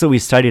the things that we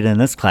studied in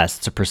this class,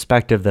 it's a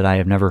perspective that I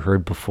have never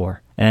heard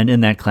before. And in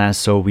that class,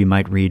 so we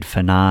might read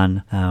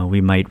Fanon,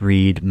 we might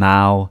read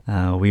Mao,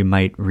 we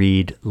might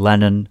read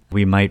Lenin,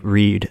 we might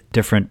read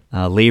different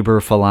labor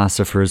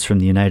philosophers from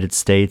the United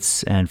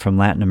States and from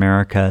Latin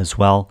America as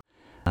well,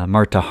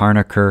 Marta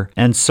Harnacker.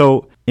 And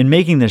so in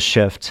making this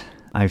shift,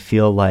 I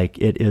feel like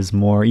it is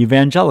more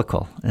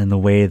evangelical in the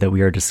way that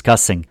we are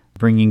discussing,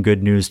 bringing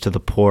good news to the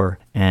poor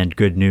and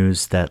good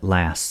news that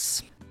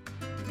lasts.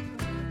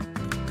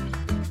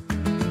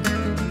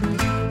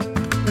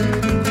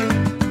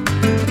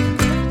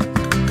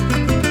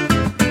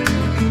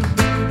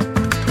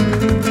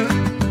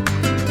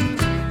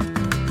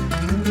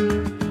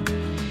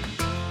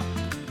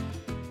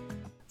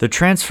 The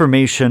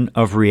transformation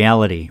of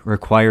reality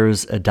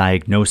requires a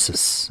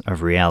diagnosis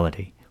of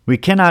reality. We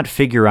cannot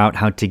figure out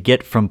how to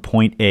get from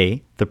point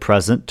A, the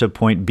present, to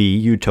point B,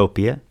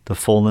 utopia, the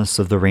fullness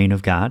of the reign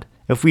of God,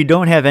 if we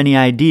don't have any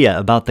idea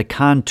about the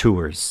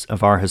contours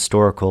of our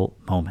historical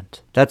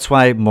moment. That's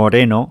why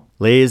Moreno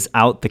lays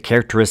out the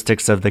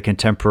characteristics of the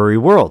contemporary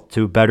world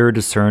to better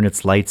discern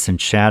its lights and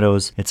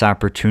shadows, its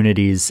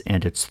opportunities,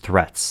 and its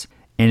threats.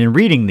 And in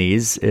reading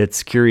these,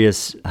 it's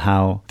curious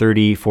how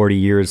 30, 40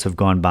 years have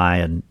gone by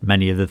and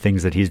many of the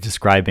things that he's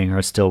describing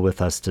are still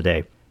with us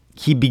today.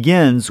 He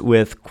begins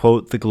with,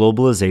 quote, the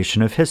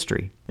globalization of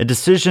history. A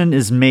decision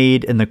is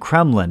made in the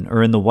Kremlin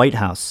or in the White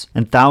House,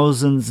 and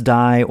thousands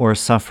die or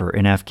suffer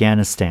in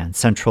Afghanistan,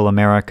 Central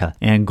America,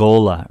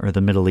 Angola, or the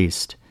Middle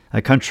East.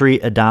 A country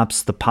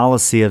adopts the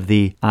policy of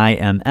the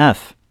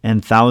IMF,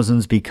 and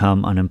thousands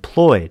become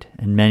unemployed,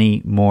 and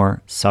many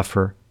more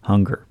suffer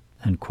hunger,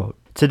 end quote.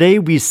 Today,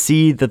 we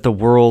see that the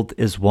world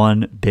is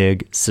one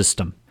big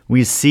system.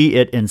 We see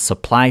it in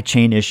supply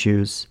chain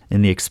issues,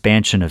 in the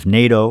expansion of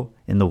NATO,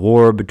 in the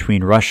war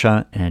between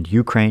Russia and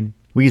Ukraine.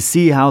 We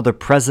see how the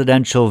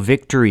presidential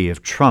victory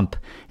of Trump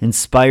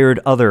inspired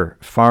other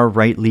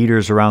far-right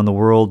leaders around the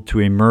world to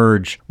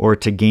emerge or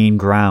to gain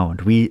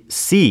ground. We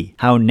see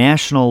how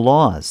national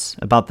laws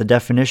about the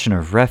definition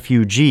of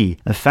refugee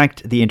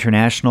affect the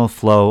international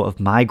flow of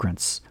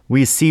migrants.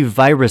 We see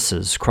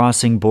viruses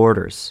crossing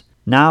borders.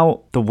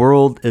 Now, the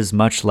world is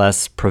much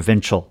less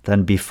provincial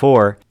than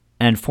before,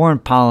 and foreign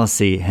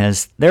policy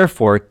has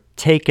therefore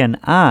taken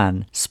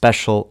on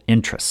special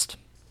interest.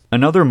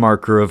 Another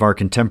marker of our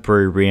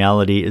contemporary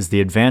reality is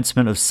the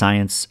advancement of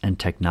science and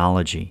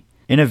technology.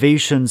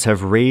 Innovations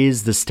have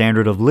raised the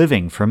standard of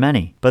living for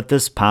many, but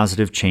this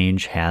positive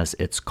change has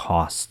its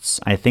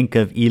costs. I think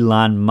of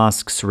Elon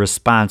Musk's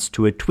response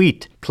to a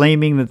tweet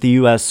claiming that the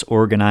U.S.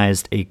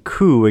 organized a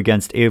coup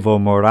against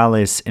Evo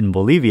Morales in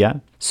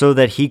Bolivia so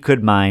that he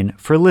could mine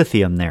for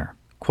lithium there.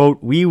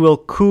 Quote, we will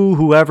coup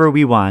whoever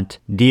we want,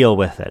 deal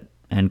with it,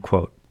 end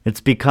quote. It's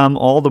become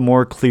all the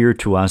more clear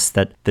to us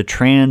that the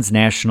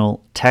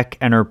transnational tech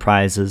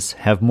enterprises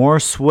have more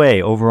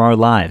sway over our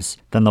lives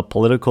than the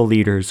political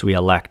leaders we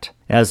elect.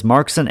 As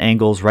Marx and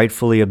Engels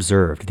rightfully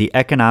observed, the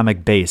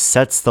economic base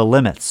sets the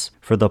limits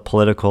for the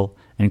political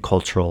and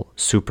cultural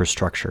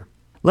superstructure.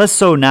 Less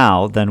so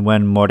now than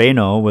when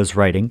Moreno was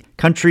writing,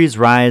 countries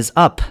rise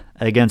up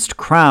against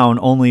crown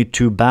only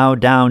to bow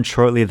down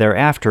shortly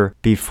thereafter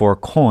before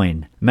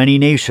coin. Many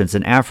nations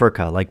in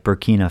Africa, like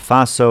Burkina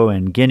Faso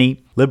and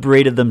Guinea,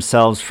 liberated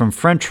themselves from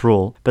French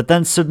rule, but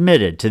then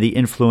submitted to the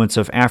influence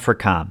of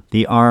AFRICOM,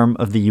 the arm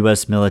of the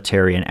U.S.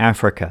 military in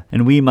Africa.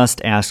 And we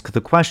must ask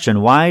the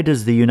question, why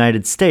does the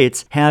United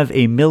States have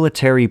a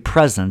military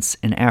presence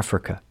in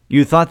Africa?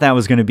 You thought that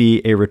was going to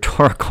be a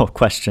rhetorical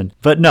question,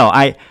 but no,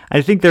 I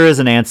think there is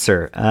an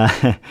answer.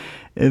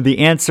 The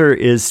answer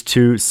is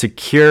to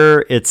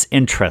secure its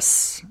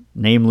interests,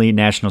 namely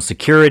national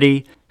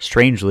security,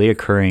 strangely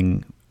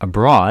occurring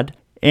abroad,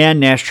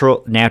 and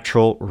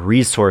natural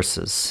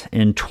resources.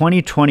 In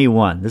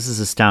 2021, this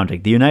is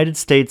astounding, the United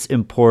States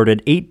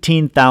imported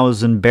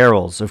 18,000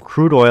 barrels of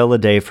crude oil a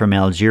day from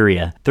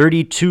Algeria,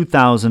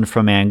 32,000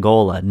 from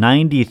Angola,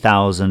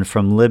 90,000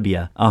 from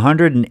Libya,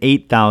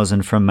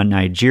 108,000 from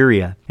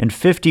Nigeria, and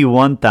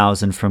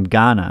 51,000 from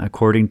Ghana,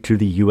 according to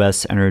the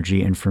U.S.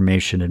 Energy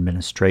Information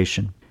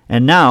Administration.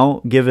 And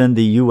now, given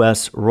the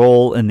U.S.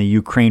 role in the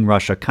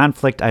Ukraine-Russia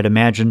conflict, I'd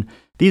imagine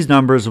these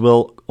numbers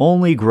will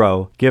only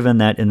grow, given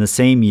that in the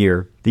same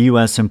year, the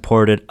U.S.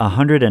 imported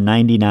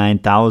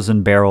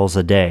 199,000 barrels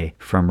a day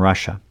from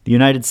Russia. The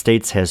United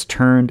States has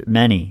turned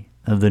many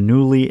of the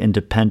newly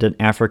independent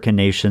African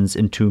nations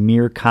into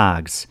mere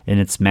cogs in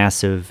its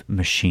massive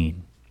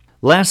machine.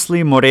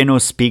 Lastly, Moreno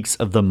speaks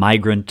of the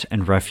migrant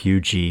and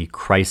refugee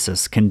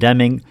crisis,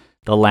 condemning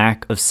the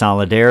lack of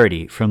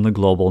solidarity from the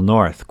global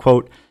north.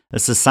 Quote, a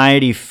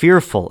society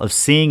fearful of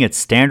seeing its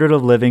standard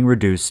of living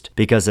reduced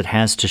because it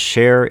has to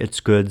share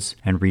its goods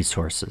and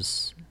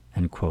resources.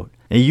 End quote.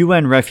 A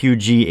UN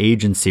Refugee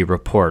Agency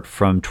report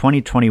from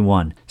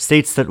 2021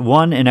 states that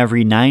 1 in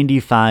every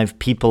 95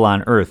 people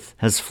on Earth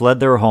has fled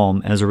their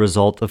home as a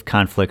result of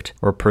conflict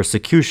or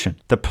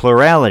persecution. The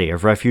plurality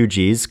of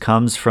refugees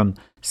comes from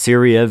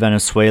Syria,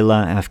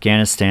 Venezuela,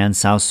 Afghanistan,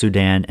 South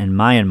Sudan, and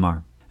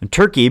Myanmar. And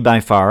Turkey,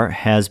 by far,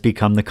 has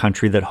become the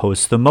country that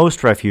hosts the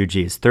most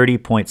refugees,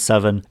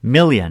 30.7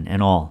 million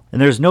in all. And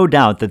there's no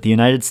doubt that the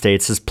United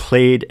States has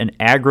played an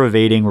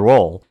aggravating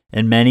role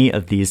in many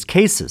of these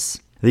cases.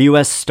 The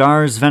U.S.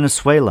 stars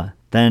Venezuela,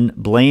 then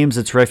blames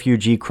its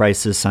refugee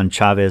crisis on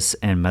Chavez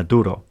and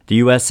Maduro. The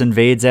U.S.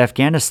 invades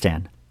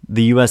Afghanistan.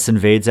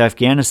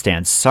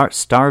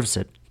 Starves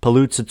it,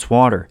 pollutes its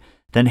water,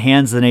 then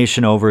hands the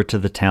nation over to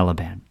the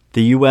Taliban.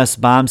 The U.S.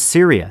 bombs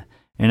Syria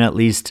in at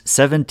least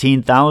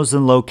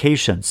 17,000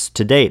 locations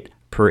to date,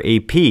 per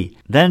AP,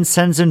 then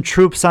sends in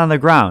troops on the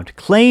ground,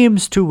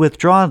 claims to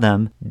withdraw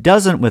them,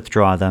 doesn't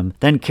withdraw them,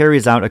 then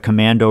carries out a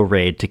commando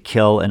raid to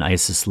kill an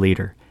ISIS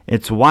leader.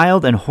 It's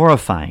wild and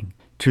horrifying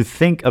to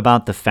think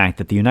about the fact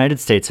that the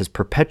United States has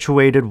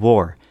perpetuated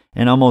war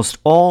in almost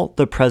all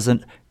the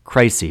present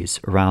crises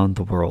around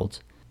the world.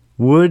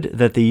 Would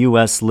that the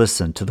U.S.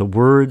 listen to the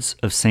words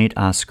of St.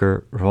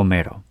 Oscar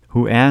Romero,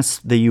 who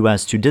asked the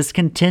U.S. to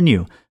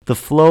discontinue the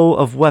flow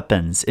of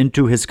weapons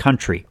into his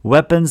country,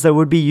 weapons that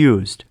would be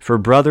used for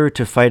brother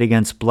to fight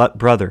against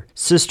brother,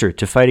 sister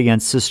to fight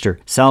against sister,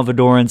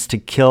 Salvadorans to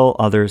kill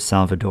other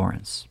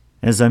Salvadorans.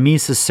 As Aimé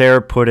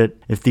Césaire put it,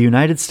 if the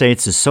United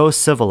States is so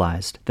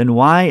civilized, then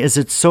why is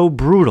it so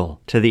brutal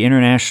to the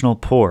international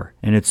poor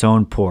and its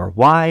own poor?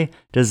 Why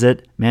does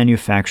it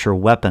manufacture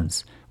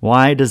weapons?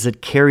 Why does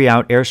it carry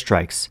out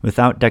airstrikes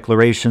without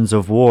declarations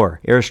of war,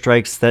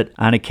 airstrikes that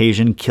on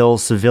occasion kill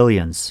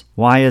civilians?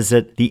 Why is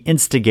it the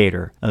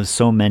instigator of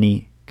so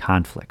many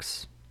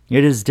conflicts?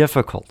 It is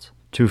difficult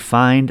to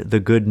find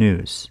the good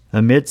news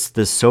amidst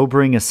the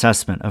sobering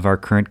assessment of our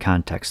current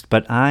context,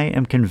 but I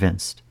am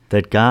convinced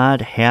that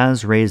God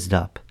has raised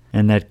up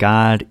and that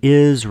God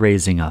is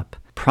raising up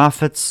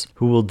prophets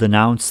who will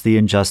denounce the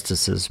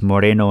injustices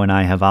Moreno and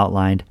I have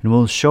outlined and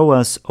will show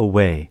us a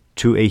way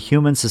to a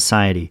human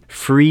society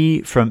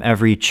free from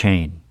every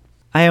chain.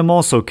 I am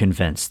also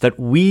convinced that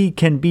we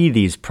can be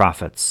these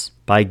prophets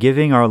by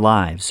giving our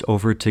lives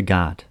over to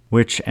God,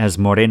 which, as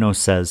Moreno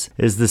says,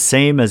 is the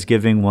same as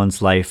giving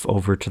one's life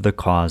over to the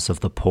cause of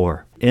the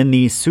poor. In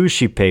the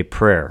Suscipe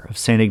prayer of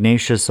St.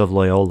 Ignatius of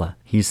Loyola,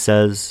 he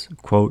says,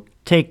 quote,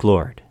 "Take,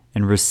 Lord,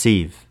 and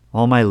receive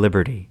all my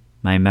liberty,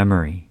 my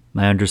memory,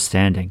 my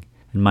understanding,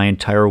 and my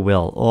entire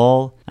will,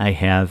 all I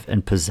have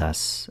and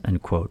possess."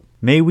 End quote.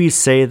 May we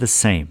say the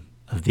same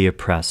of the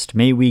oppressed.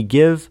 May we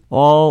give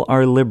all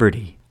our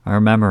liberty, our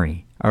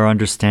memory, our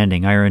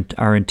understanding,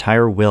 our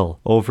entire will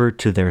over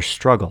to their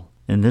struggle.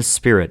 In this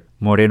spirit,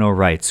 Moreno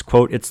writes,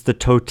 quote, "It's the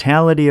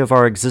totality of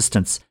our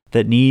existence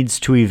that needs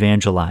to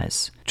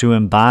evangelize, to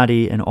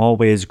embody an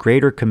always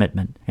greater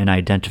commitment and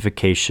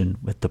identification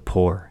with the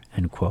poor."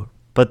 End quote.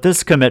 But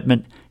this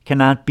commitment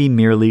cannot be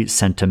merely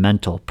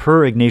sentimental.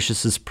 Per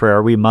Ignatius's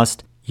prayer, we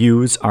must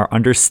use our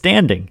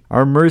understanding.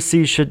 Our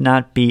mercy should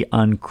not be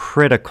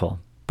uncritical,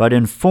 but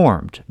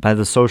informed by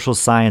the social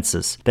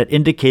sciences that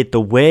indicate the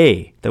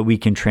way that we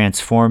can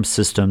transform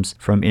systems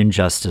from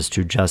injustice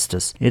to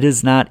justice. It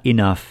is not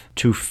enough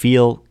to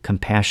feel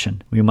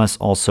compassion. We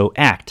must also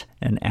act,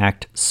 and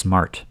act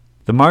smart.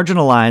 The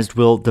marginalized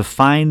will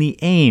define the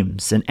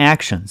aims and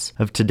actions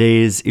of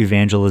today's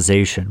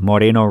evangelization.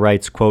 Moreno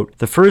writes, quote,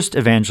 "The first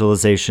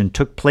evangelization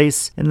took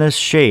place in the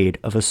shade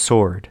of a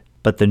sword,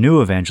 but the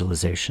new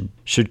evangelization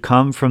should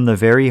come from the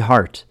very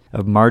heart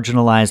of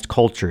marginalized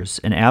cultures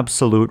in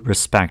absolute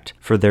respect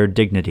for their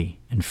dignity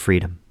and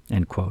freedom."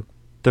 End quote.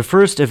 The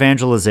first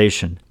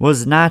evangelization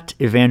was not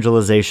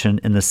evangelization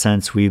in the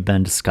sense we've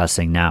been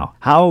discussing now.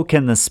 How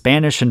can the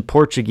Spanish and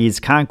Portuguese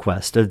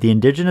conquest of the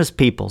indigenous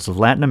peoples of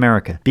Latin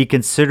America be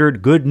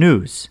considered good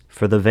news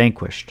for the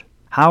vanquished?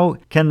 How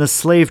can the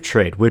slave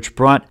trade, which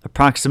brought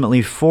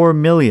approximately 4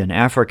 million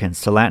Africans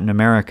to Latin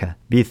America,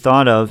 be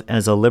thought of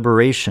as a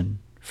liberation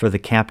for the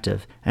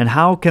captive? And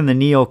how can the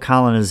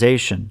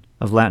neo-colonization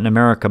of Latin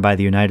America by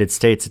the United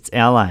States, its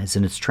allies,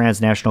 and its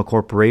transnational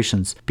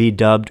corporations be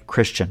dubbed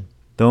Christian?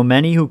 Though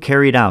many who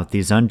carried out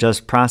these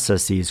unjust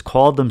processes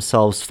called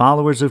themselves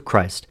followers of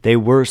Christ, they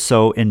were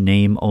so in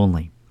name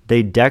only.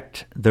 They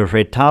decked the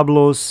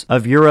retablos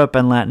of Europe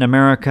and Latin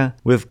America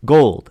with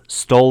gold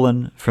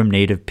stolen from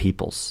native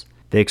peoples.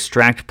 They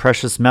extract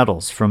precious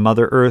metals from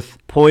Mother Earth,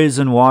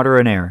 poison water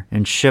and air,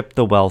 and ship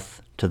the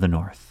wealth to the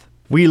north.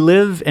 We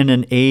live in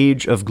an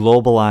age of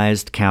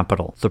globalized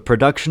capital. The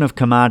production of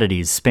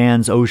commodities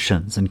spans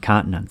oceans and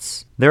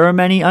continents. There are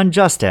many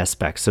unjust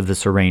aspects of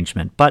this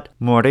arrangement, but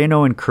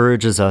Moreno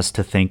encourages us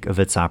to think of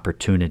its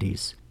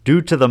opportunities. Due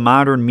to the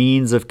modern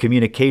means of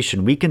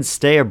communication, we can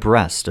stay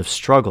abreast of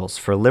struggles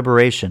for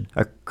liberation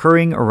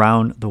occurring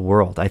around the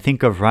world. I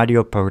think of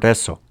Radio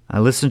Progreso. I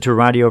listen to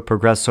Radio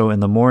Progreso in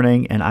the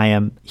morning, and I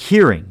am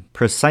hearing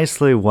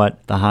precisely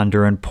what the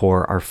Honduran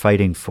poor are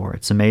fighting for.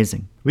 It's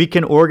amazing. We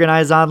can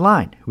organize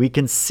online. We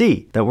can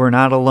see that we're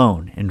not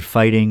alone in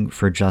fighting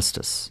for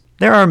justice.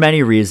 There are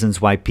many reasons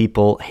why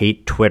people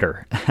hate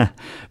Twitter,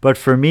 but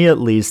for me at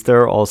least, there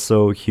are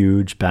also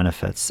huge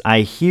benefits.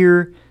 I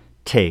hear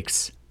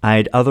takes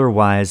I'd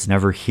otherwise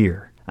never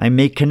hear. I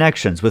make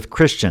connections with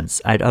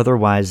Christians I'd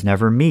otherwise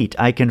never meet.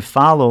 I can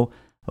follow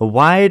a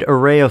wide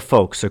array of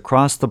folks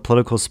across the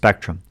political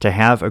spectrum to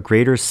have a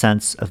greater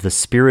sense of the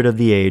spirit of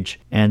the age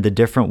and the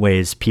different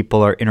ways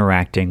people are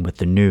interacting with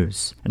the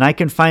news. And I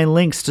can find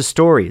links to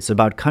stories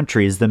about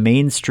countries the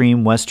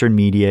mainstream Western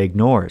media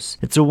ignores.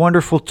 It's a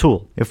wonderful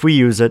tool if we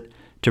use it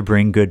to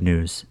bring good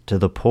news to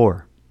the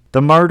poor.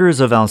 The martyrs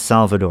of El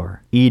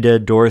Salvador, Ida,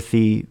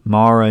 Dorothy,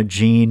 Mara,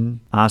 Jean,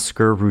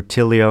 Oscar,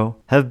 Rutilio,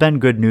 have been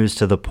good news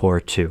to the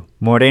poor too.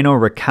 Moreno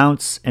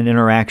recounts an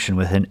interaction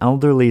with an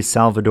elderly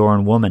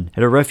Salvadoran woman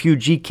at a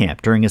refugee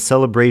camp during a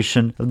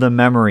celebration of the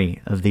memory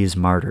of these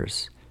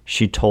martyrs.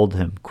 She told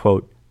him,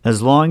 quote,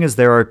 "As long as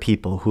there are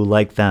people who,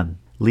 like them,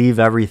 leave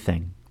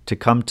everything to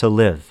come to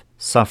live,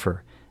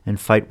 suffer, and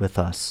fight with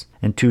us,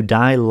 and to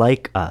die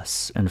like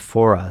us and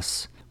for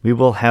us, we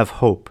will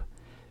have hope,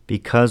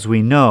 because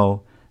we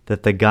know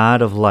that the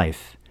God of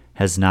life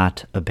has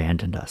not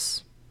abandoned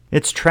us."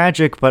 It's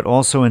tragic but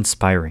also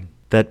inspiring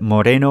that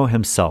Moreno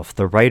himself,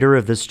 the writer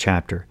of this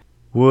chapter,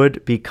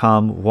 would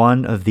become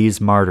one of these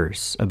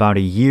martyrs about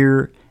a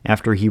year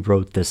after he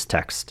wrote this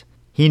text.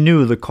 He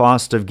knew the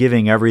cost of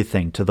giving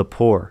everything to the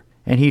poor,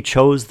 and he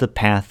chose the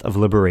path of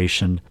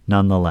liberation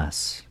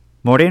nonetheless.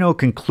 Moreno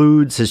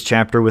concludes his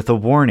chapter with a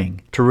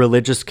warning to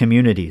religious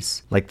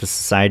communities like the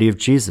Society of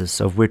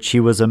Jesus, of which he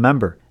was a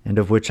member and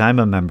of which I'm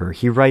a member.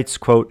 He writes,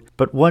 quote,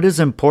 "But what is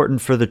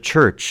important for the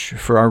church,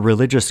 for our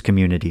religious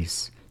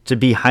communities? To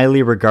be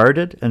highly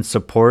regarded and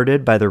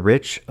supported by the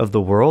rich of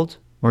the world,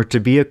 or to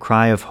be a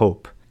cry of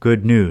hope,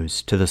 good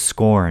news to the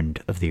scorned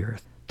of the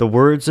earth?" The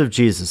words of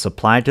Jesus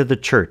apply to the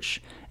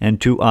church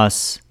and to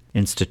us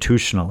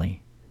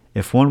institutionally.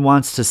 If one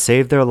wants to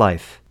save their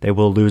life, they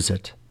will lose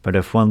it. But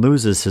if one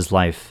loses his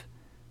life,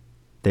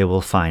 they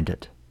will find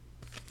it.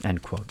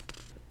 End quote.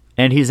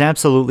 And he's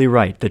absolutely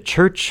right. The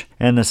church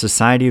and the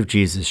Society of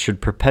Jesus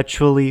should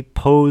perpetually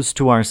pose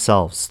to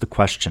ourselves the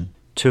question,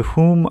 to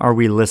whom are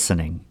we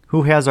listening?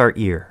 Who has our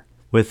ear?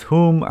 With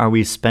whom are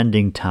we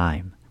spending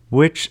time?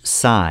 Which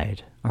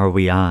side are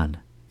we on?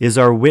 Is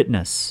our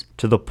witness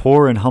to the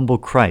poor and humble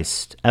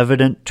Christ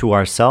evident to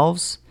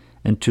ourselves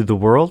and to the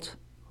world?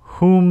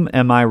 Whom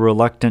am I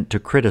reluctant to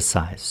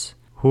criticize?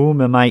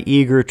 Whom am I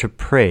eager to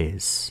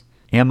praise?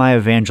 Am I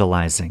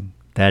evangelizing?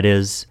 That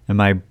is,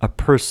 am I a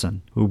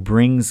person who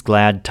brings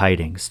glad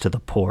tidings to the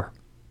poor?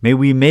 May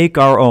we make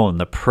our own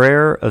the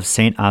prayer of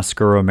St.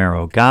 Oscar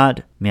Romero.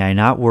 God, may I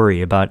not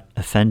worry about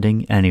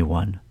offending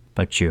anyone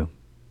but you.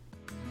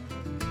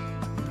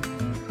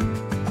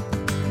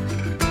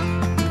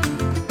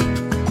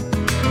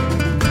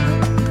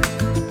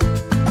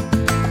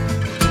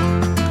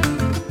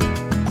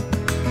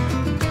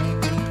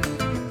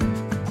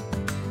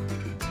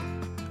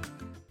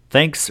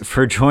 Thanks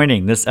for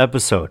joining this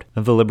episode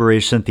of the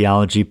Liberation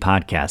Theology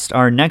Podcast.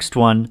 Our next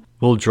one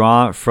will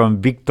draw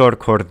from Victor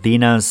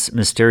Cordina's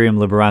Mysterium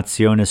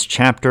Liberationis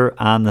chapter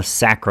on the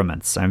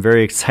sacraments. I'm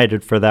very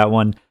excited for that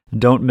one.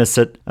 Don't miss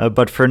it.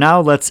 But for now,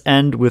 let's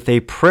end with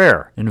a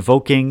prayer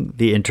invoking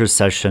the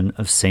intercession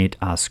of St.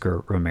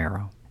 Oscar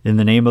Romero. In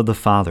the name of the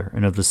Father,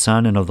 and of the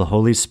Son, and of the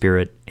Holy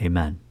Spirit,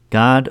 amen.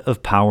 God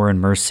of power and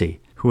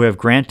mercy, who have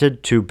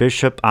granted to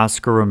Bishop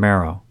Oscar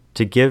Romero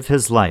to give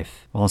his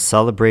life while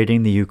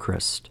celebrating the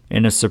Eucharist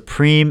in a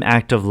supreme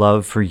act of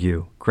love for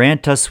you,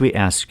 grant us, we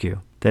ask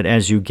you, that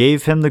as you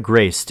gave him the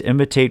grace to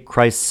imitate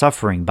Christ's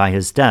suffering by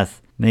his death,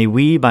 may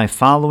we, by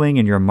following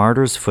in your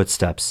martyr's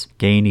footsteps,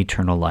 gain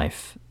eternal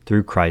life.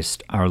 Through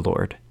Christ our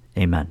Lord.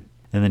 Amen.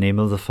 In the name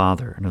of the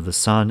Father, and of the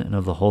Son, and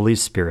of the Holy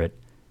Spirit.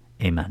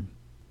 Amen.